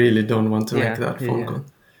 and I really don't want to make Yeah, that yeah, phone yeah, call.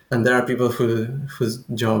 And there are people whose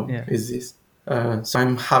job yeah. is this. So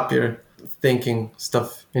I'm happier thinking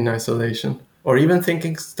stuff in isolation, or even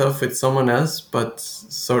thinking stuff with someone else, but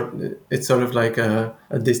it's sort of like a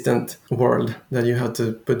distant world that you have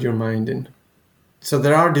to put your mind in. So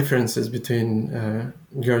there are differences between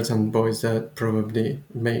girls and boys that probably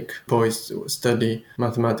make boys study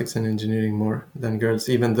mathematics and engineering more than girls,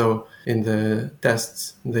 even though in the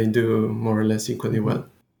tests they do more or less equally Hmm. well.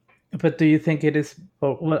 But do you think it is?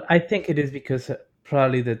 Well, I think it is because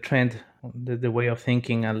probably the trend, the way of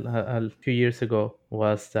thinking a few years ago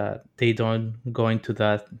was that they don't go into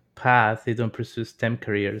that path. They don't pursue STEM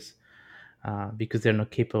careers because they're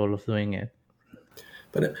not capable of doing it.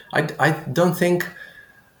 But I don't think,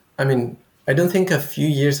 I mean, I don't think a few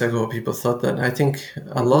years ago people thought that. I think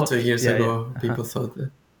a lot Well, of years yeah, yeah. ago Uh-huh. people thought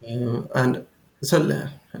that. And so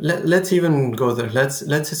let's even go there.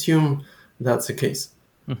 Let's assume that's the case.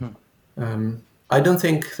 Hmm. I don't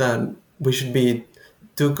think that we should be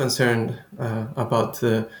too concerned about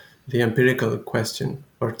the empirical question,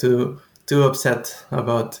 or too upset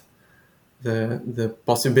about the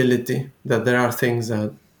possibility that there are things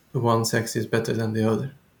that one sex is better than the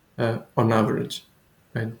other on average,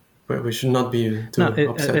 right? But we should not be No, too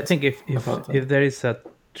I upset think about that. if there is a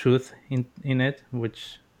truth in it,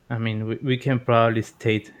 which I mean, we can probably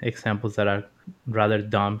state examples that are rather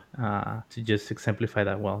dumb to just exemplify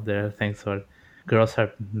that. Well, there are things where girls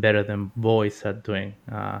are better than boys at doing.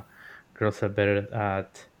 Girls are better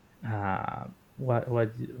at what no,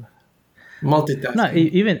 Multitasking.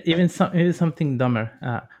 even something dumber.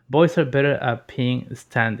 Boys are better at peeing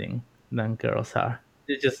standing than girls are.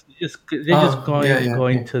 They just Oh, yeah, going yeah,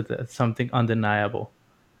 going yeah. to something undeniable.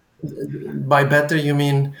 By better, you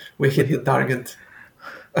mean we hit the We, target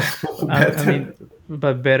I mean, better?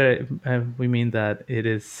 but better. We mean that it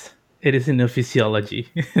is in the physiology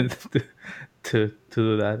to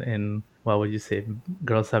do that. And what would you say?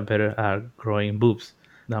 Girls are better at growing boobs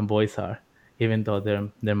than boys are, even though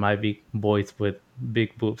there might be boys with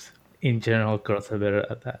big boobs. In general, girls are better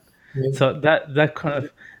at that. Yeah, So that kind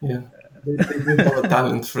of yeah. They do have a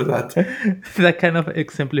talent for that. that kind of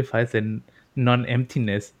exemplifies the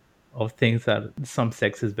non-emptiness of things that some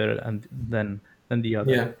sex is better than the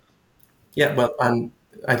other. Yeah. Yeah, well, and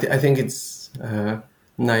I think it's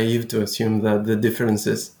naive to assume that the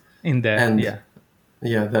differences In the and yeah.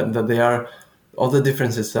 yeah, that they are, all the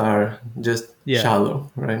differences are just Yeah.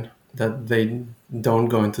 shallow, right? That they don't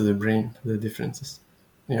go into the brain, the differences.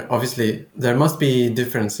 Yeah, obviously there must be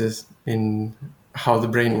differences in how the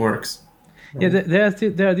brain works, Yeah,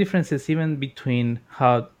 right? there are differences even between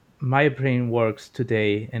how my brain works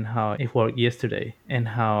today and how it worked yesterday and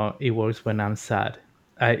how it works when I'm sad.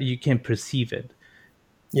 You can perceive it.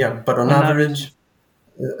 Yeah, but on On average,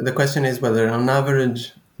 average, the question is whether on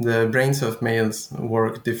average the brains of males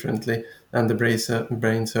work differently than the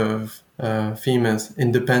brains of females,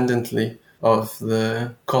 independently of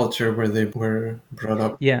the culture where they were brought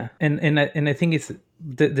up. yeah, and I think it's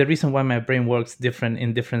the reason why my brain works different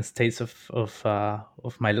in different states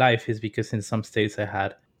of my life is because in some states I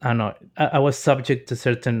don't know, I was subject to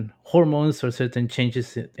certain hormones or certain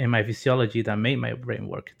changes in my physiology that made my brain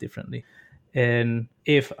work differently. And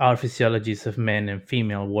if our physiologies of men and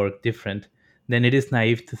female work different, then it is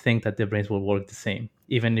naive to think that their brains will work the same.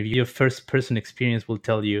 Even if your first person experience will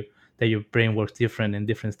tell you that your brain works different in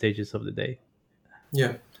different stages of the day.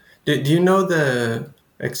 Yeah. Do you know the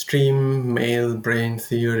extreme male brain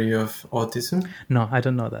theory of autism? No, I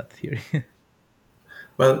don't know that theory.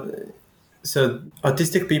 Well, So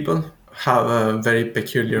autistic people have a very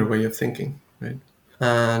peculiar way of thinking, right?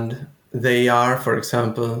 And they are, for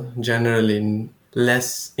example, generally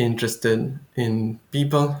less interested in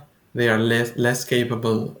people. They are less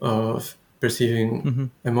capable of perceiving Mm-hmm.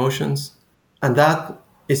 emotions. And that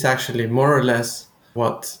is actually more or less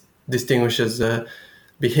what distinguishes the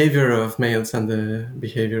behavior of males and the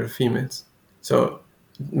behavior of females. So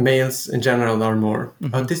males in general are more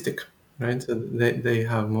Mm-hmm. autistic, right? So they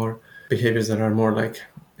have more behaviors that are more like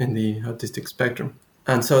in the autistic spectrum.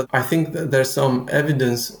 And so I think that there's some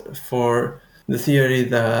evidence for the theory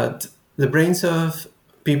that the brains of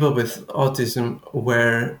people with autism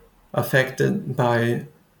were affected by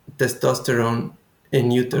testosterone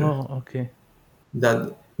in utero, Oh, okay.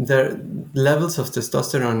 that their levels of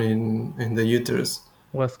testosterone in the uterus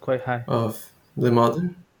Was quite high. of the mother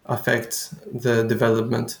affects the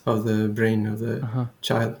development of the brain of the Uh-huh.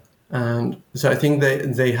 child. And so I think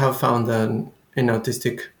they have found that in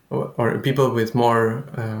autistic or people with more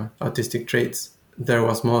autistic traits, there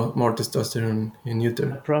was more testosterone in utero.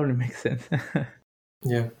 That probably makes sense.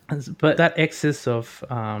 Yeah. But that excess of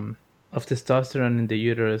testosterone in the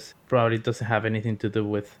uterus probably doesn't have anything to do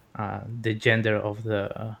with the gender of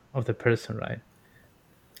the person, right?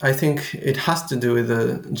 I think it has to do with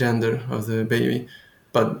the gender of the baby,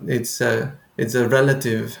 but it's a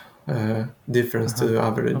relative difference to Uh-huh. the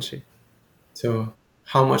average. Okay. So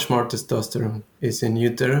how much more testosterone is in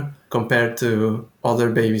utero compared to other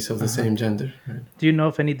babies of the Uh-huh. same gender, right? Do you know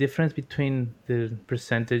of any difference between the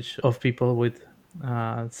percentage of people with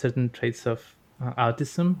certain traits of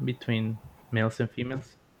autism between males and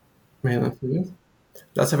females? Male and female?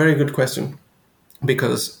 That's a very good question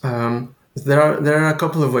because there are a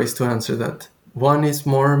couple of ways to answer that. One is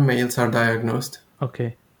more males are diagnosed,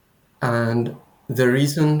 Okay. and the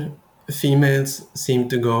reason females seem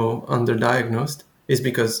to go underdiagnosed is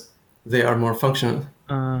because they are more functional.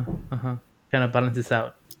 Uh-huh. Kind of balances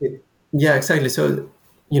out. Yeah, exactly. So,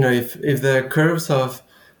 if the curves of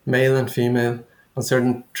male and female on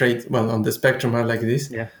certain traits, well, on the spectrum are like this,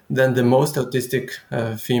 Yeah. then the most autistic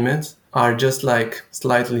females are just like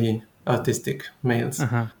slightly autistic males.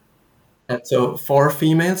 Uh-huh. And so for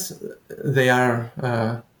females, they are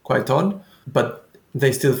quite odd, but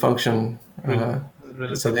they still function. Rel-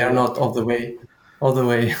 So they Relatively are well. not all the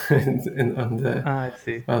way on the Ah, I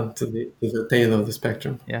see. to the tail of the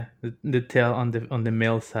spectrum. Yeah, the tail on the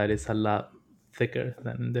male side is a lot thicker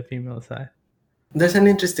than the female side. There's an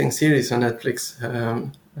interesting series on Netflix,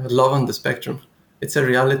 Love on the Spectrum. It's a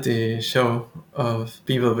reality show of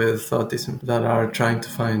people with autism that are trying to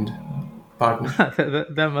find partners.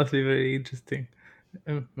 That must be very interesting.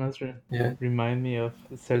 It must Yeah. remind me of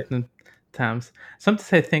certain times.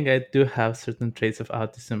 Sometimes I think I do have certain traits of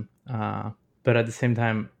autism, but at the same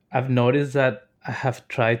time, I've noticed that I have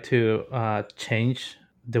tried to change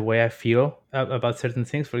the way I feel about certain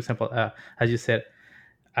things. For example, as you said,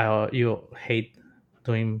 you hate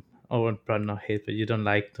doing, or probably not hate, but you don't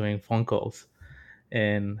like doing phone calls,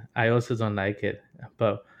 and I also don't like it.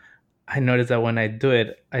 But I noticed that when I do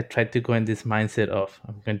it, I try to go in this mindset of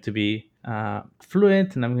I'm going to be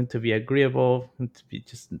fluent and I'm going to be agreeable, I'm going to be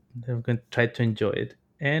just I'm going to try to enjoy it.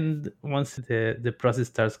 And once the process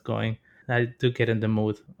starts going, I do get in the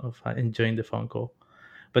mood of enjoying the phone call.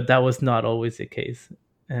 But that was not always the case,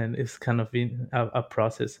 and it's kind of been a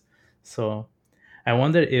process. So I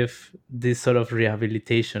wonder if this sort of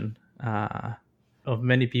rehabilitation of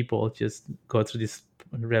many people just go through this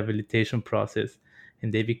rehabilitation process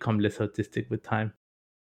and they become less autistic with time.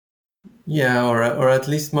 Yeah, or at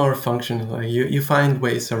least more functional. Like you find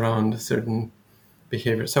ways around certain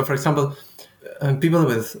behaviors. So, for example, people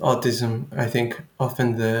with autism, I think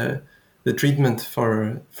often the treatment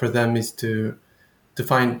for them is to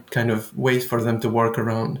find kind of ways for them to work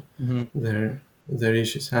around Hmm. their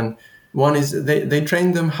issues. And one is they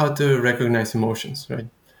train them how to recognize emotions, right?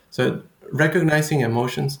 So recognizing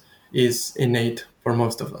emotions is innate for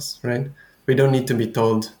most of us, right? We don't need to be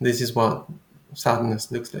told this is what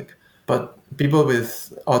sadness looks like. But people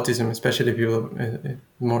with autism, especially people in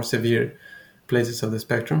more severe places of the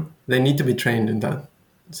spectrum, they need to be trained in that.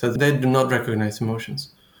 So they do not recognize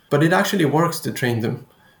emotions. But it actually works to train them.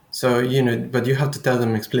 So, but you have to tell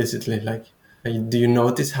them explicitly, like, do you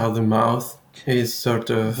notice how the mouth is sort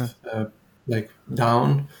Uh-huh. of like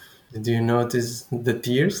down? Do you notice the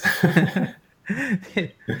tears?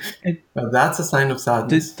 And That's a sign of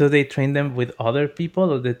sadness. do they train them with other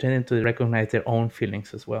people or they train them to recognize their own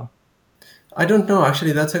feelings as well? I don't know.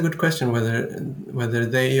 Actually, that's a good question. Whether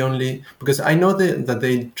they only because I know that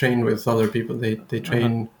they train with other people. They Uh-huh.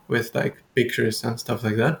 train with like pictures and stuff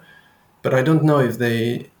like that. But I don't know if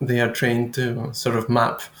they are trained to sort of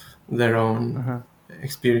map their own Uh-huh.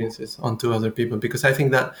 experiences onto other people, because I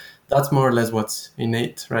think that that's more or less what's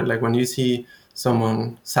innate, right? Like when you see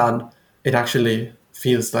someone sad, it actually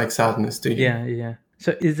feels like sadness to you. Yeah, yeah.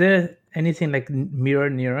 So is there anything like mirror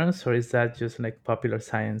neurons, or is that just like popular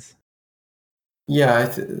science?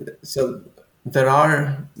 Yeah, so there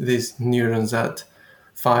are these neurons that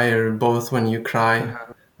fire both when you cry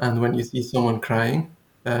Uh-huh. and when you see someone crying.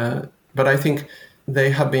 Uh, but I think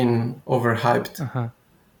they have been overhyped, Uh-huh.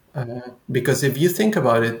 because if you think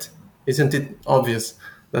about it, isn't it obvious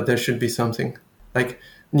that there should be something like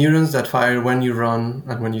neurons that fire when you run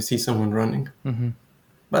and when you see someone running? Mm-hmm.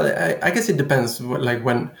 But I guess it depends, like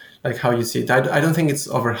when, like how you see it. I don't think it's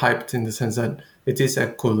overhyped in the sense that it is a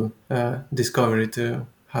cool discovery to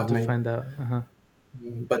have To made. find out. Uh-huh.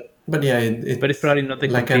 But yeah, But it's it's probably not the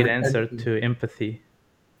like complete answer everything. to empathy.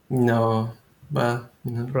 No, but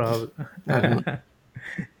Probably. I don't know.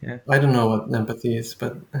 Yeah. I don't know what empathy is,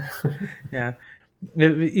 but Yeah.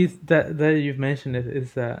 It's that you've mentioned it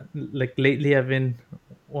is like lately I've been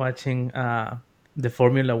watching the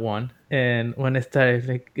Formula One, and when I started,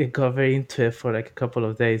 like, I got very into it for like a couple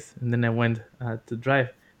of days, and then I went to drive,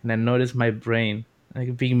 and I noticed my brain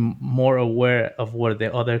like being more aware of where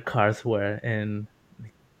the other cars were, and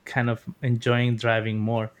like, kind of enjoying driving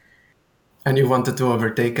more. and you wanted to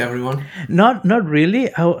overtake everyone. Not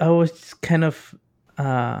really. I was kind of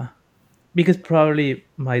uh because probably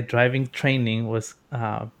my driving training was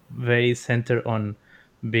very centered on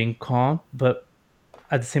being calm, but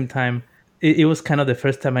at the same time, it was kind of the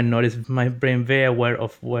first time I noticed my brain very aware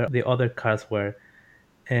of where the other cars were,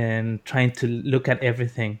 and trying to look at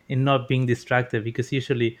everything and not being distracted, because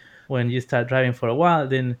usually when you start driving for a while,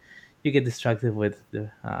 then you get distracted with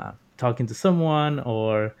talking to someone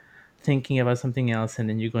or thinking about something else, and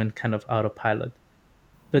then you go in kind of autopilot.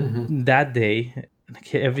 But Hmm. that day,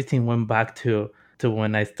 like, everything went back to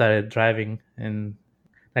when I started driving, and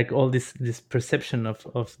like all this perception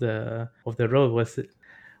of the road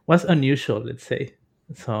was unusual, let's say.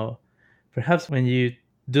 So perhaps when you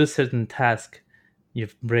do a certain task, your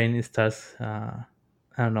brain starts I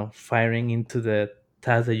don't know, firing into the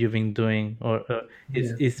task that you've been doing, or Yeah,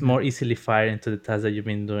 it's yeah, more easily fired into the task that you've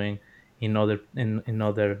been doing in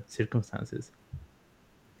other circumstances.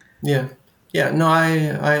 yeah, yeah. No,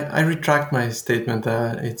 I retract my statement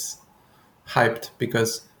that it's hyped,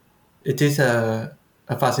 because it is a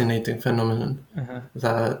fascinating phenomenon Uh-huh.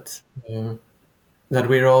 that uh, that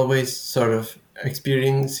we're always sort of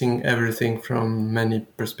experiencing everything from many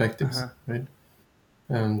perspectives, Uh-huh. right?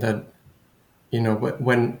 That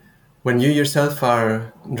when you yourself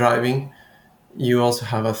are driving, you also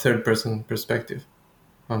have a third person perspective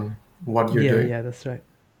on what you're Yeah, doing, yeah, that's right.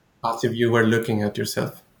 as if you were looking at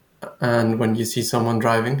yourself. And when you see someone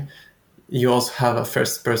driving, you also have a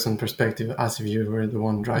first person perspective, as if you were the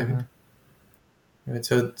one driving. Uh-huh. Right?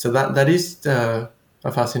 So that is a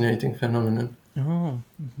fascinating phenomenon, Oh.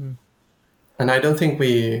 Mhm. and I don't think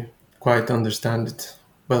we quite understand it.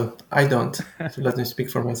 Well, I don't. So let me speak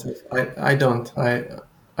for myself. I don't.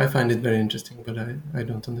 I find it very interesting, but I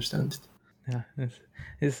don't understand it. Yeah,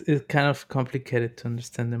 it's kind of complicated to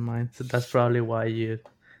understand the mind, so that's probably why you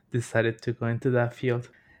decided to go into that field.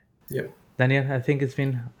 Yeah, Daniel, I think it's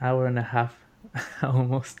been an hour and a half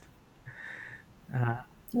almost. Uh,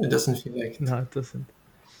 it doesn't feel like it. no, it doesn't.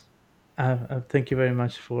 Thank you very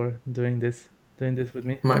much for doing this with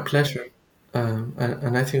me. My pleasure.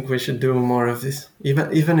 And I think we should do more of this,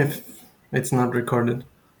 even if it's not recorded.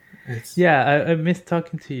 It's Yeah, I miss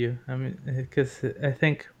talking to you. I mean, because I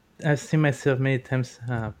think I've seen myself many times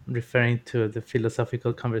referring to the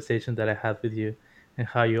philosophical conversation that I had with you, and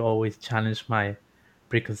how you always challenge my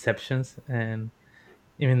preconceptions. And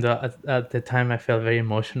even though at the time I felt very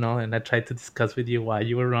emotional, and I tried to discuss with you why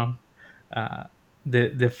you were wrong, uh,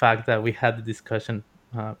 the fact that we had the discussion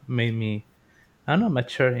made me, I don't know,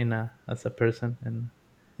 mature as a person, and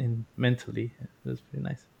in mentally it was pretty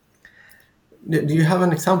nice. do you have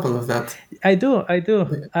an example of that? I do.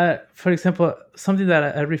 For example, something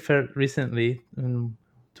that I referred recently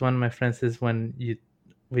to one of my friends is when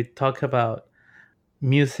we talk about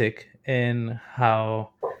music, and how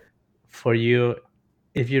for you,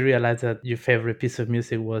 if you realize that your favorite piece of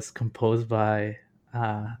music was composed by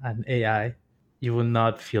an AI, you will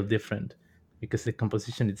not feel different, because the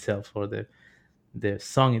composition itself, or the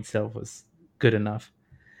song itself, was good enough.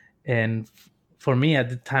 And for me at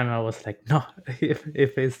the time, I was like, no, if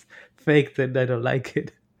it's fake, then I don't like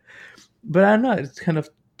it. But I don't know, it's kind of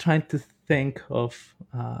trying to think of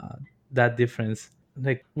that difference.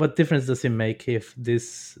 Like, what difference does it make if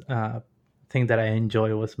this thing that I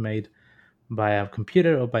enjoy was made by a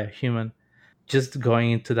computer or by a human? just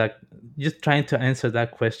going into that, just trying to answer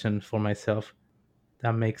that question for myself,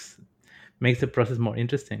 that makes the process more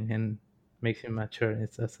interesting and makes you mature.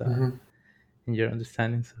 It's as in your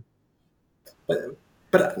understanding. So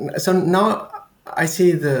But so now I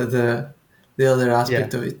see the other yeah.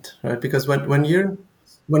 aspect of it, right? Because when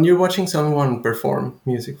you're watching someone perform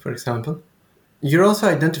music, for example, you're also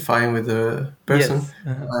identifying with the person, Yes.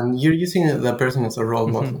 Uh-huh. and you're using the person as a role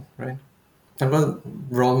Mhm. model, right? And well,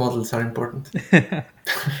 role models are important.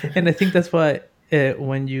 And I think that's why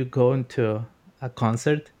when you go into a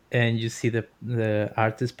concert and you see the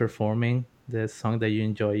artist performing the song that you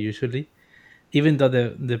enjoy, usually, even though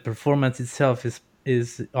the performance itself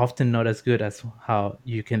is often not as good as how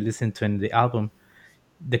you can listen to in the album,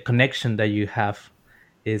 the connection that you have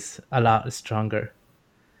is a lot stronger.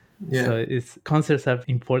 Yeah, So it's concerts are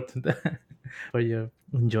important for your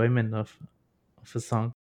enjoyment of a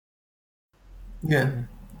song. yeah,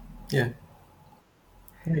 Yeah.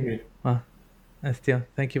 yeah. I agree. Well, still,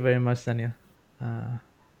 thank you very much, Daniel. Uh,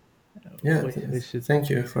 Yeah, we should. thank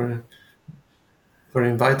you for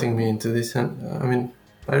inviting me into this. And I mean,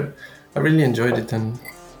 I really enjoyed it, and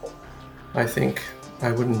I think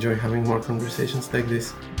I would enjoy having more conversations like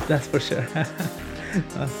this. That's for sure.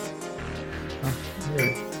 uh,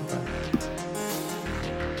 Yeah.